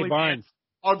is Ugly Barnes.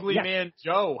 Ugly Man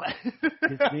Joe.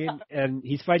 His name, and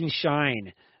he's fighting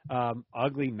Shine.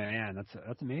 Ugly Man.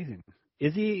 That's amazing.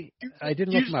 Is he? I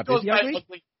didn't look him up. Is he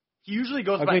ugly? He usually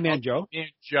goes Ugly by Man Joe. Man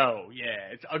Joe.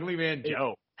 Yeah, it's Ugly Man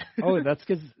Joe. Oh, that's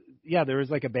because there was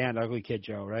like a band, Ugly Kid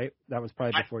Joe, right? That was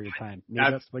probably before your time.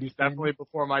 Maybe that's what he's definitely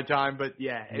before my time, but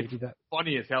yeah, it's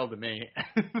funny as hell to me.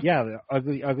 Yeah,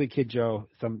 the Ugly Kid Joe.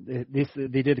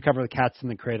 They did the cover of Cats in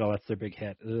the Cradle. That's their big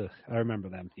hit. Ugh, I remember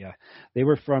them. Yeah, they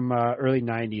were from early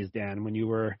 '90s, Dan, when you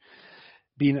were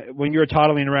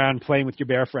toddling around playing with your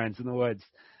bear friends in the woods.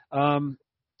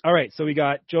 All right, so we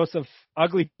got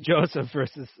Ugly Joseph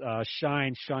versus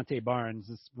Shine Shante Barnes.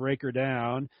 Let's break her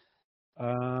down.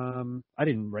 I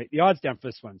didn't write the odds down for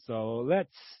this one, so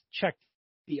let's check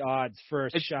the odds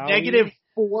first. It's negative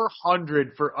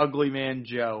 400 for Ugly Man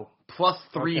Joe, plus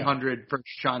 300 for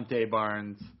Shante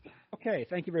Barnes. Okay,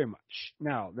 thank you very much.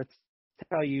 Now let's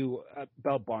tell you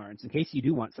about Barnes in case you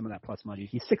do want some of that plus money.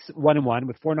 He's 6-1-1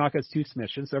 with 4 knockouts, 2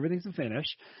 submissions, so everything's a finish.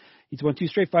 He's won 2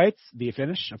 straight fights via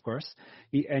finish, of course.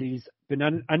 He's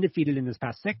been undefeated in his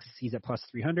past 6. He's at plus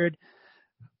 300.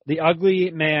 The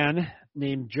ugly man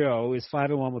named Joe is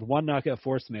 5-1 with 1 knockout,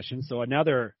 4 submissions, so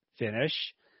another finish.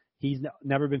 He's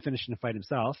never been finished in a fight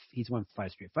himself. He's won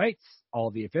 5 straight fights,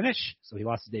 all via finish, so he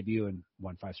lost his debut and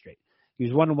won 5 straight. He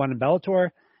was 1-1 in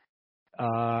Bellator.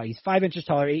 He's 5 inches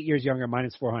taller, 8 years younger,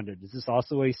 minus 400. Is this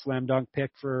also a slam dunk pick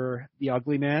for the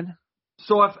ugly man?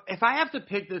 So if I have to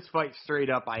pick this fight straight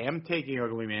up, I am taking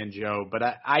Ugly Man Joe, but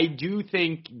I do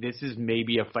think this is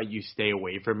maybe a fight you stay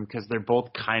away from because they're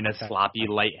both kind of sloppy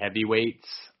light heavyweights.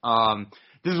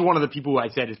 This is one of the people who I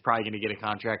said is probably going to get a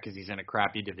contract because he's in a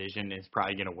crappy division and is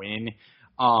probably going to win.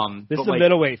 This is a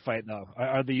middleweight fight, though.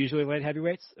 Are they usually light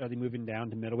heavyweights? Are they moving down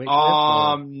to middleweight?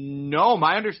 No.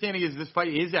 My understanding is this fight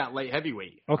is at light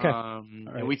heavyweight. Okay.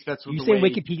 Right. At least that's what you say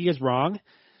Wikipedia is wrong.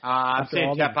 I'm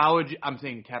saying Tapology. I'm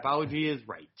saying Tapology is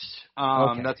right.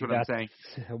 Okay. That's what I'm saying.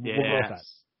 We'll go with that.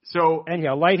 So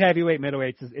anyhow, light heavyweight,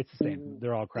 middleweights, it's the same.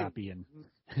 They're all crappy and.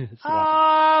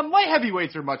 Light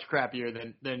heavyweights are much crappier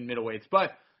than middleweights,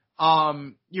 but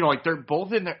like they're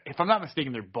both in their. If I'm not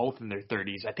mistaken, they're both in their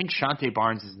 30s. I think Shante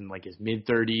Barnes is in like his mid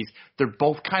 30s. They're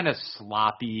both kind of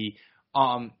sloppy.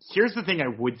 Here's the thing I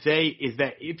would say is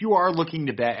that if you are looking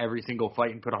to bet every single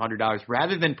fight and put $100,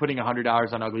 rather than putting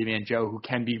 $100 on Ugly Man Joe, who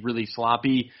can be really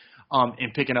sloppy,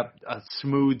 and picking up a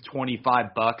smooth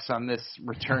 $25 on this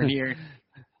return here,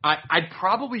 I'd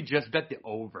probably just bet the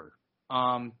over.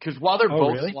 Because while they're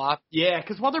both sloppy,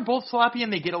 while they're both sloppy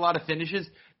and they get a lot of finishes,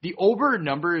 the over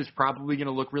number is probably going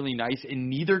to look really nice, and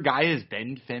neither guy has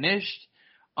been finished.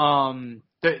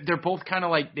 They're both kind of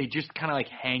like they just kind of like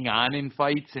hang on in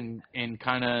fights and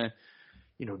kind of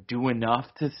do enough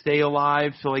to stay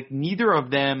alive. So like neither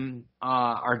of them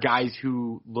are guys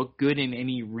who look good in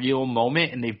any real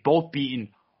moment, and they've both beaten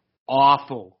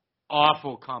awful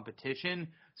competition.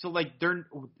 So like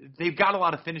they've got a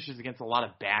lot of finishes against a lot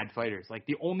of bad fighters. Like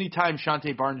the only time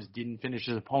Shante Barnes didn't finish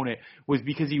his opponent was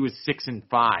because he was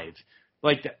 6-5.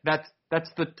 Like that's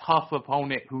the tough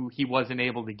opponent who he wasn't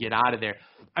able to get out of there.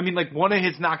 I mean, like one of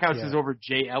his knockouts is over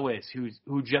Jay Ellis,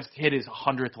 who just hit his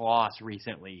 100th loss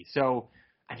recently. So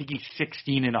I think he's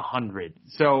 16-100.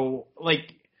 So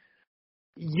like,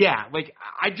 yeah, like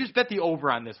I just bet the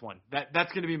over on this one.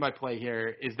 That's going to be my play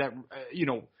here. Is that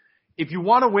if you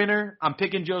want a winner, I'm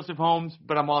picking Joseph Holmes,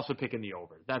 but I'm also picking the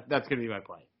over. That's going to be my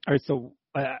play. All right, so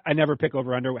I never pick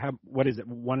over under. What is it?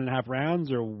 1.5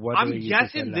 rounds or what? I'm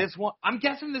guessing this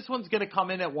one's going to come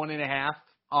in at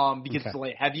 1.5. Because it's a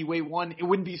light heavyweight one. It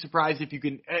wouldn't be surprised if you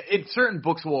can. Certain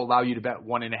books will allow you to bet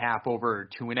 1.5 over or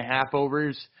 2.5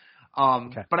 overs.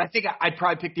 But I think I'd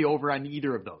probably pick the over on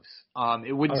either of those.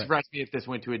 It wouldn't surprise me if this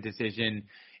went to a decision.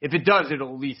 If it does,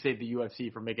 it'll at least save the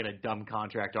UFC from making a dumb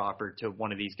contract offer to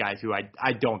one of these guys who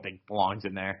I don't think belongs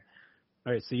in there.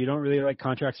 All right, so you don't really like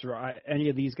contracts for any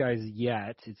of these guys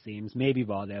yet, it seems. Maybe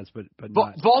Valdez, but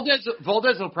not.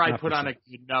 Valdez will probably put on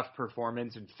enough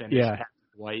performance and finish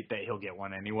White that he'll get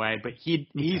one anyway. But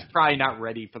he's probably not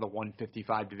ready for the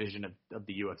 155 division of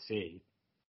the UFC.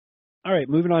 All right,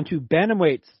 moving on to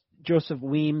bantamweights. Joseph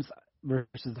Weems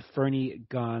versus Fernie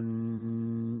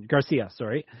Garcia.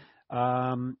 Sorry,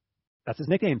 that's his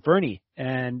nickname, Fernie.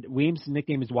 And Weems'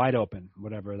 nickname is Wide Open,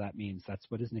 whatever that means. That's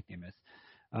what his nickname is.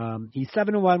 He's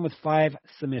 7-1 with 5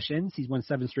 submissions. He's won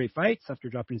 7 straight fights after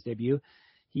dropping his debut.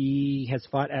 He has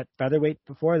fought at featherweight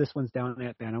before. This one's down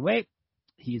at bantamweight.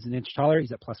 He's an inch taller.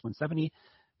 He's at plus 170.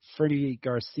 Fernie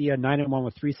Garcia, 9-1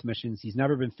 with 3 submissions. He's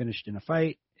never been finished in a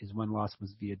fight. His one loss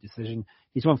was via decision.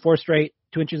 He's won 4 straight,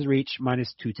 2 inches reach,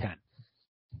 minus 210.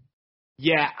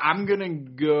 Yeah, I'm going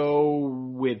to go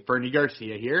with Fernie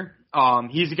Garcia here.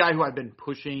 He's a guy who I've been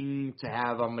pushing to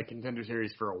have on the Contender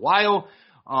Series for a while.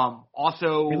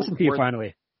 Also, hey, listen to you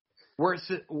finally.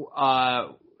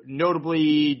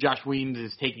 Notably, Josh Weems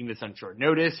is taking this on short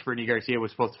notice. Fernie Garcia was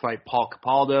supposed to fight Paul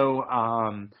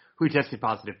Capaldo, who tested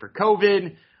positive for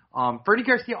COVID. Fernie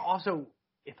Garcia also,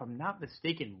 if I'm not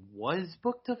mistaken, was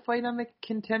booked to fight on the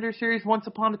Contender Series once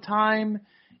upon a time,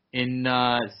 and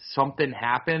something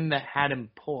happened that had him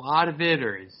pull out of it,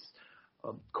 or his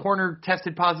corner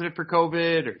tested positive for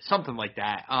COVID, or something like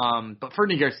that. But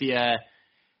Fernie Garcia,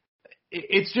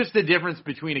 it's just the difference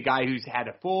between a guy who's had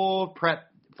a full prep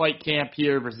fight camp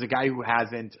here versus a guy who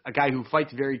hasn't, a guy who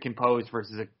fights very composed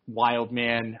versus a wild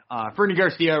man. Fernie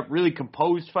Garcia, really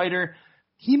composed fighter.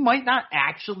 He might not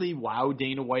actually wow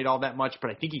Dana White all that much, but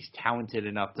I think he's talented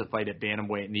enough to fight at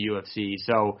bantamweight in the UFC.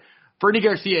 So Fernie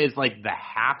Garcia is like the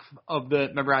half of the,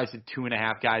 remember I said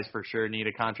 2.5 guys for sure need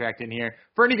a contract in here.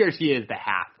 Fernie Garcia is the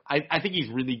half. I think he's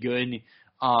really good.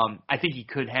 I think he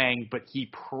could hang, but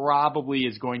he probably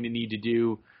is going to need to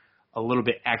do a little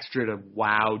bit extra to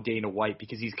wow Dana White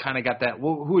because he's kind of got that.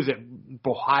 Who is it?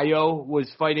 Bohio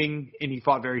was fighting, and he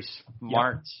fought very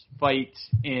smart fight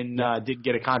and didn't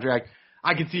get a contract.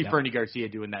 I can see Fernie Garcia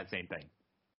doing that same thing.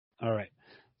 All right.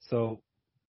 So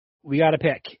we got a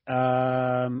pick.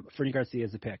 Fernie Garcia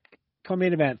is a pick.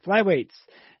 Co-main event, flyweights.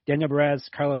 Daniel Perez,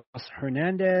 Carlos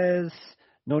Hernandez.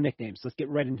 No nicknames. Let's get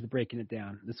right into the breaking it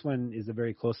down. This one is a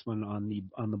very close one on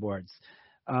the boards.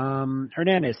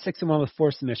 Hernandez, 6-1 with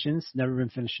 4 submissions. Never been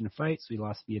finished in a fight, so he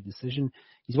lost via decision.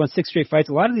 He's won 6 straight fights.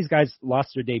 A lot of these guys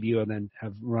lost their debut and then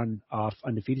have run off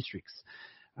undefeated streaks.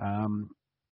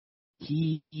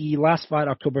 He last fought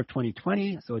October of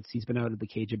 2020, so he's been out of the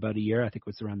cage about a year. I think it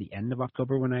was around the end of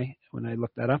October when I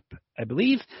looked that up, I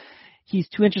believe. He's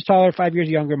 2 inches taller, 5 years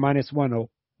younger, minus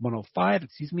 105,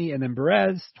 and then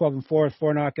Perez, 12-4, 4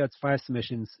 knockouts, 5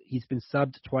 submissions. He's been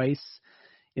subbed twice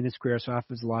in his career, so half of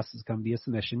his losses come via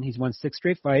submission. He's won 6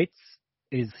 straight fights.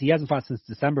 He hasn't fought since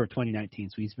December of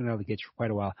 2019, so he's been out of the cage for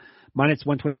quite a while. Minus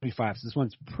 125, so this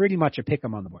one's pretty much a pick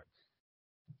 'em on the board.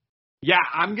 Yeah,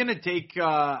 I'm gonna take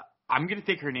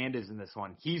Hernandez in this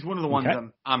one. He's one of the ones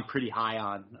I'm pretty high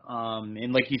on.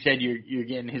 And like you said, you're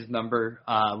getting his number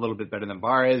a little bit better than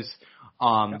Barres.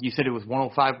 You said it was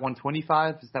 105,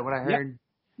 125. Is that what I heard?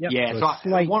 Yep. Yeah. So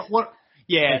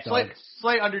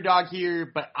slight underdog here,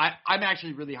 but I'm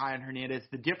actually really high on Hernandez.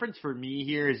 The difference for me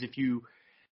here is if you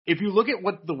look at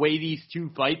the way these two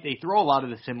fight, they throw a lot of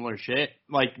the similar shit.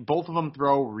 Like both of them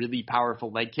throw really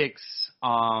powerful leg kicks.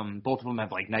 Both of them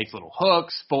have like nice little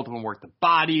hooks. Both of them work the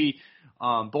body.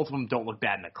 Both of them don't look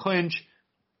bad in the clinch.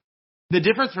 The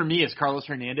difference for me is Carlos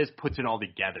Hernandez puts it all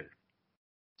together.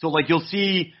 So like you'll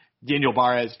see Daniel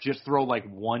Barres just throw like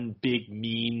one big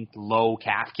mean low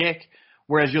calf kick,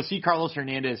 whereas you'll see Carlos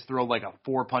Hernandez throw like a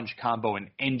 4-punch combo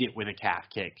and end it with a calf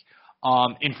kick.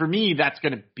 And for me, that's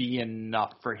going to be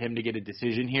enough for him to get a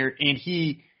decision here. And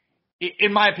he,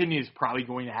 in my opinion, is probably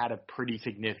going to have a pretty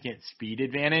significant speed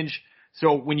advantage.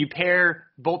 So when you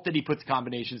pair both that he puts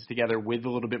combinations together with a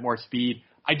little bit more speed,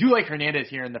 I do like Hernandez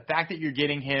here. And the fact that you're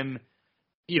getting him,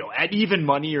 at even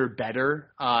money or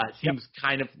better, seems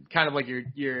kind of like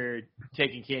you're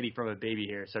taking candy from a baby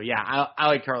here. So yeah, I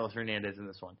like Carlos Hernandez in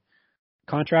this one.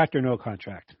 Contract or no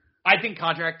contract? I think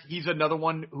contract. He's another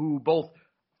one who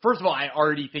first of all, I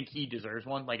already think he deserves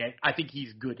one. Like, I think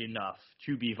he's good enough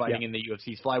to be fighting in the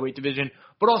UFC's flyweight division,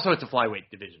 but also it's a flyweight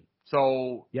division.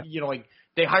 So, like,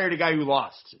 they hired a guy who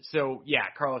lost. So, yeah,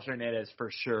 Carlos Hernandez for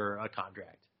sure a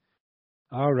contract.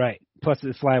 All right. Plus,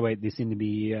 it's flyweight. They seem to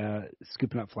be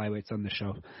scooping up flyweights on the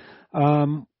show.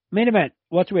 Main event,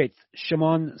 welterweights,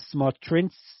 Szymon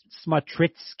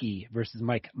Smotritsky versus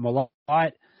Mike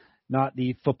Malott. Not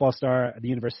the football star at the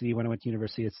university. When I went to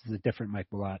university, this is a different Mike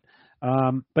Malott.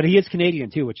 But he is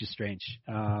Canadian, too, which is strange.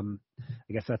 I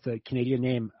guess that's a Canadian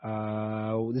name.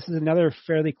 This is another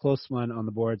fairly close one on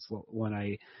the boards when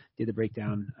I did the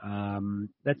breakdown.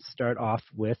 Let's start off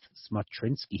with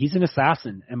Smotritsky. He's an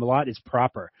assassin, and Malott is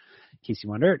proper, in case you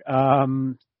wondered.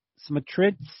 Smotritsky,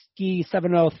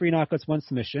 7-0, 3 knockouts, 1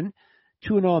 submission.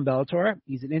 2-0 in Bellator.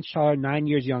 He's an inch taller, 9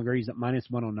 years younger. He's at minus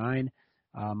 109.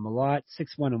 Malott,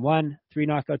 6-1-1, 3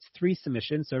 knockouts, 3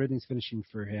 submissions, so everything's finishing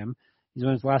for him. He's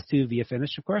won his last 2 via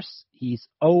finish, of course. He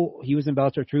was in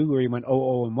Bellator 2, where he went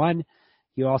 0-0-1.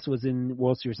 He also was in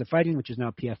World Series of Fighting, which is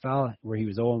now PFL, where he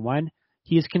was 0-1.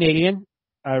 He is Canadian,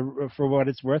 for what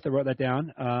it's worth. I wrote that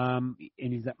down. And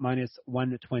he's at minus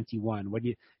 121.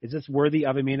 Is this worthy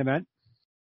of a main event?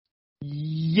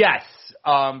 Yes,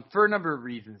 for a number of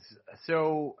reasons.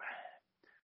 So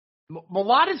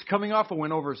Malott is coming off a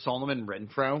win over Solomon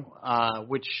Renfro,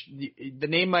 which the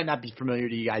name might not be familiar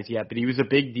to you guys yet, but he was a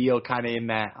big deal kind of in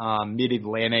that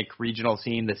mid-Atlantic regional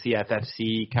scene, the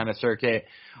CFFC kind of circuit,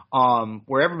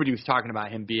 where everybody was talking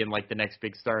about him being like the next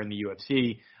big star in the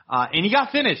UFC. And he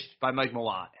got finished by Mike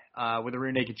Malott with a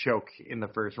rear naked choke in the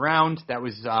first round. That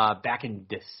was back in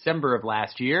December of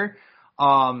last year.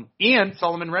 And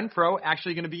Solomon Renfro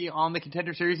actually going to be on the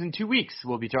Contender Series in 2 weeks.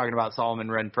 We'll be talking about Solomon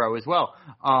Renfro as well.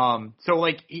 So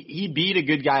like he beat a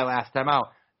good guy last time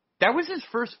out. That was his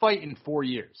first fight in 4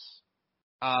 years.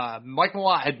 Mike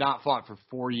Malott had not fought for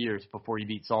 4 years before he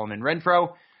beat Solomon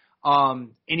Renfro.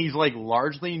 And he's like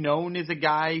largely known as a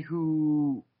guy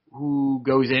who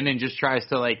goes in and just tries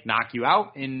to like knock you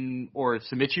out or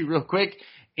submit you real quick.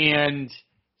 And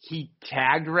he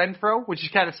tagged Renfro, which is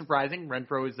kind of surprising.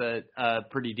 Renfro is a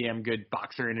pretty damn good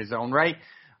boxer in his own right.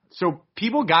 So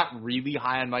people got really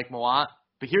high on Mike Malott.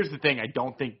 But here's the thing: I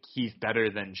don't think he's better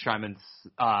than Szymon.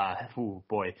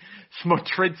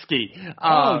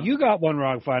 Smotritsky. You got one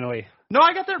wrong finally. No,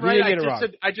 I got that right.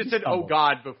 I just said, oh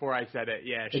God, before I said it.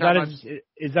 Yeah.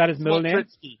 Is that his middle name?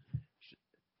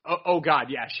 Oh God,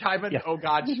 yeah. Szymon, yeah. Oh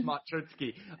God,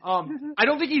 Smotritsky. I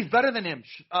don't think he's better than him.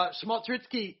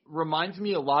 Smotritsky reminds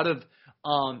me a lot of,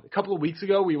 a couple of weeks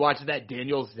ago, we watched that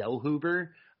Daniel Zellhuber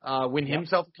win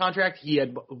himself a contract. He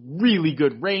had really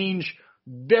good range,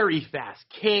 very fast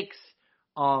kicks,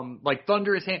 like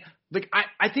thunderous hand. Like,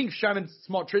 I think Szymon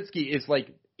Smotritsky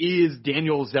is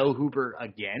Daniel Zellhuber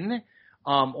again,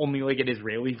 only like an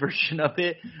Israeli version of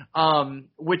it,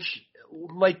 which,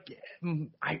 like,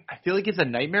 I feel like it's a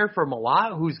nightmare for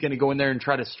Malat, who's going to go in there and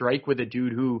try to strike with a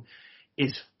dude who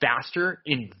is faster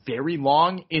and very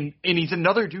long, and he's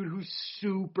another dude who's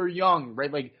super young,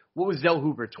 right? Like, what was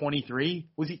Zellhuber, 23?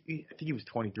 Was he? I think he was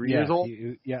 23 years old.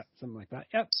 Something like that.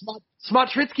 Yep.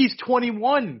 Smotritsky's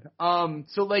 21.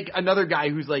 So like another guy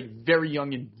who's like very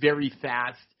young and very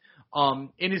fast.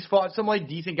 And he's fought some like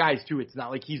decent guys too. It's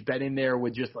not like he's been in there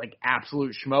with just like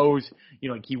absolute schmoes. You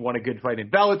know, like he won a good fight in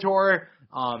Bellator.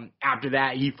 After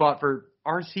that, he fought for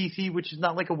RCC, which is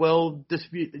not like a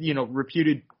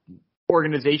reputed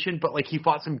organization, but like he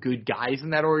fought some good guys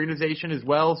in that organization as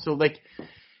well. So like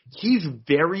he's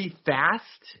very fast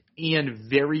and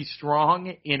very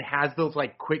strong and has those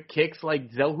like quick kicks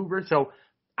like Zellhuber. So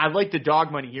I like the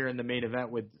dog money here in the main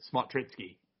event with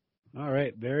Smotritsky. All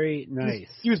right, very nice.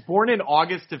 He was born in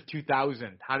August of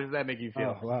 2000. How does that make you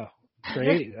feel? Oh, wow.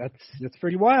 Great. That's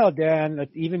pretty wild, Dan. That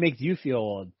even makes you feel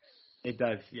old. It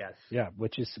does, yes. Yeah,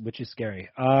 which is scary.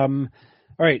 All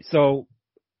right, so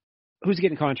who's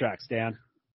getting contracts, Dan?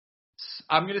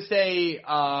 I'm gonna say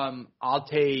I'll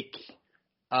take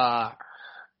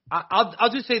I'll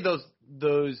just say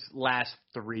those last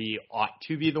three ought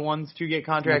to be the ones to get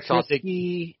contracts. So I'll take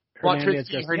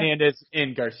Hernandez,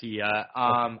 and Garcia.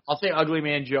 I'll say Ugly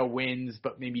Man Joe wins,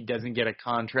 but maybe doesn't get a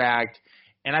contract.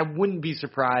 And I wouldn't be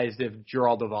surprised if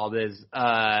Geraldo Valdez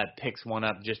picks one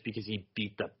up just because he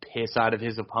beat the piss out of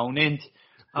his opponent.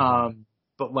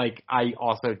 But like, I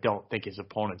also don't think his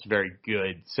opponent's very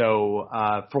good. So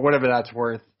for whatever that's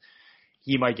worth,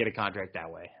 he might get a contract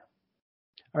that way.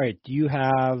 All right. Do you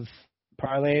have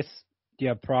parlays? Do you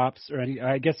have props or any?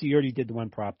 I guess you already did the one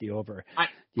prop, the over. I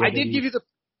did give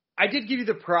you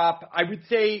the prop. I would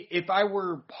say if I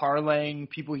were parlaying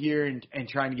people here and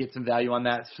trying to get some value on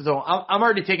that, so I'm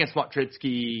already taking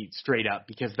Smotritsky straight up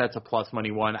because that's a plus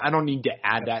money one. I don't need to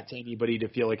add that to anybody to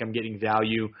feel like I'm getting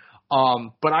value.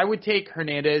 But I would take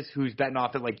Hernandez, who's betting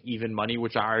off at like even money,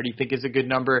 which I already think is a good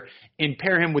number, and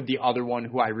pair him with the other one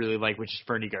who I really like, which is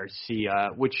Fernie Garcia,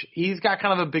 which he's got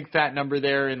kind of a big fat number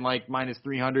there in like minus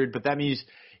 300, but that means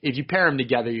if you pair them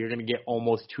together, you're going to get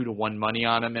almost 2-to-1 money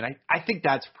on them. And I think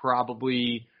that's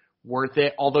probably worth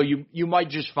it. Although you might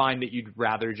just find that you'd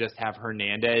rather just have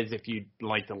Hernandez if you'd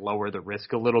like to lower the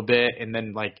risk a little bit and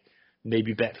then like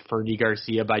maybe bet Fernie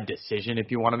Garcia by decision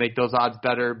if you want to make those odds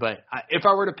better. But if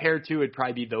I were to pair two, it'd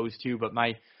probably be those two. But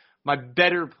my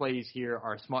better plays here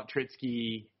are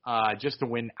Smotritsky just to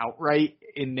win outright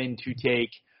and then to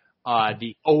take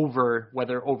the over,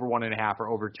 whether over 1.5 or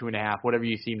over 2.5, whatever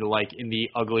you seem to like in the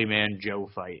Ugly Man Joe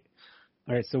fight.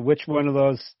 All right. So which one of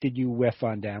those did you whiff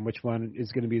on, Dan? Which one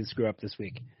is going to be the screw up this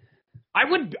week? I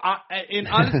would, and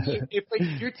honestly, if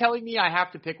you're telling me I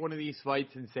have to pick one of these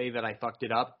fights and say that I fucked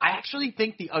it up, I actually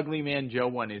think the Ugly Man Joe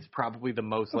one is probably the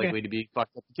most likely to be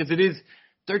fucked up because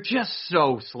they're just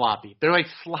so sloppy. They're like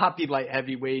sloppy light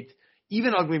heavyweights.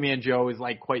 Even Ugly Man Joe is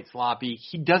like quite sloppy.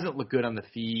 He doesn't look good on the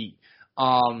feet.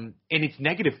 And it's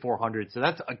negative 400. So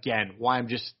that's, again, why I'm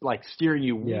just like steering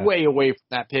you way away from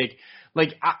that pick.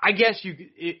 Like, I guess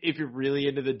if you're really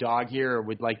into the dog here or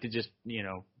would like to just,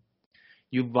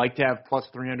 you'd like to have plus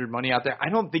 300 money out there. I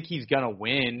don't think he's going to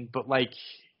win, but like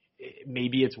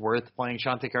maybe it's worth playing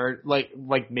Shantakar. Like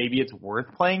maybe it's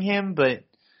worth playing him, but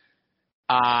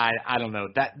I don't know.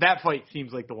 That fight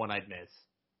seems like the one I'd miss.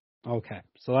 Okay.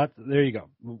 So there you go.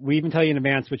 We even tell you in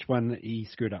advance which one he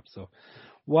screwed up. So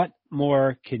what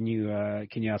more can you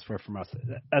ask for from us?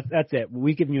 That's it.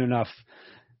 We've given you enough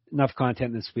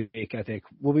content this week, I think.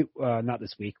 We'll be not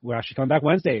this week. We're actually coming back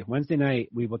Wednesday. Wednesday night,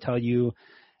 we will tell you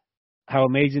how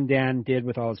amazing Dan did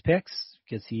with all his picks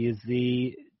because he is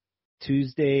the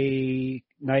Tuesday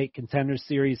night Contender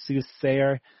Series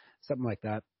soothsayer, something like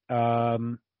that.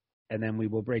 And then we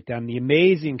will break down the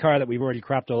amazing card that we've already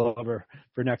crapped all over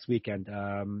for next weekend.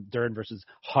 Dern versus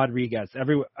Rodriguez.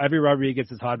 Every Rodriguez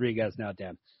is Rodriguez now,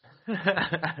 Dan.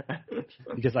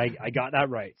 Because I got that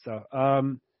right. So,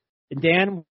 and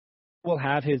Dan will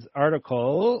have his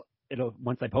article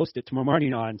once I post it tomorrow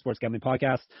morning on Sports Gambling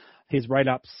Podcast, his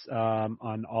write-ups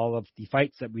on all of the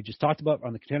fights that we just talked about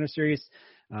on the Contender Series.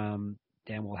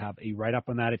 Dan will have a write-up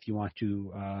on that if you want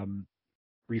to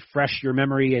refresh your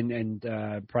memory and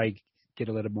probably get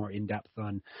a little more in-depth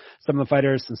on some of the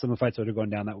fighters and some of the fights that are going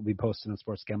down. That will be posted on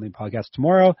Sports Gambling Podcast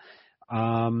tomorrow.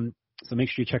 So make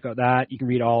sure you check out that. You can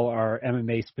read all our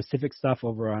MMA-specific stuff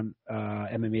over on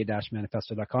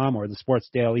MMA-manifesto.com or the Sports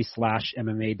Daily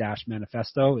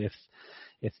 /MMA-manifesto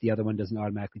if the other one doesn't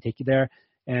automatically take you there.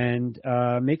 And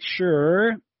make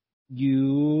sure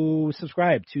you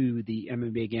subscribe to the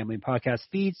MMA Gambling Podcast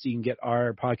feed so you can get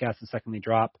our podcast the second they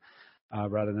drop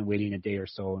rather than waiting a day or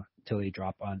so until they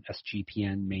drop on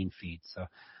SGPN main feed. So I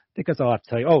think that's all I have to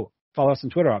tell you. Oh, follow us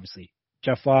on Twitter, obviously.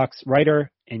 Jeff Fox,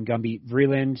 writer, and Gumby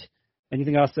Vreeland.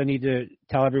 Anything else I need to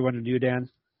tell everyone to do, Dan?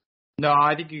 No,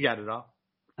 I think you got it all.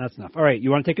 That's enough. All right,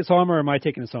 you want to take us home, or am I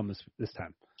taking us home this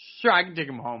time? Sure, I can take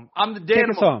him home. I'm the Take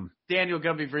us home. Daniel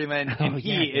Gumby Vreeland, and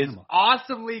he is Daniel.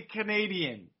 awesomely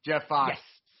Canadian, Jeff Fox. Yes.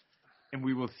 And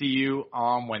we will see you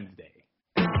on Wednesday.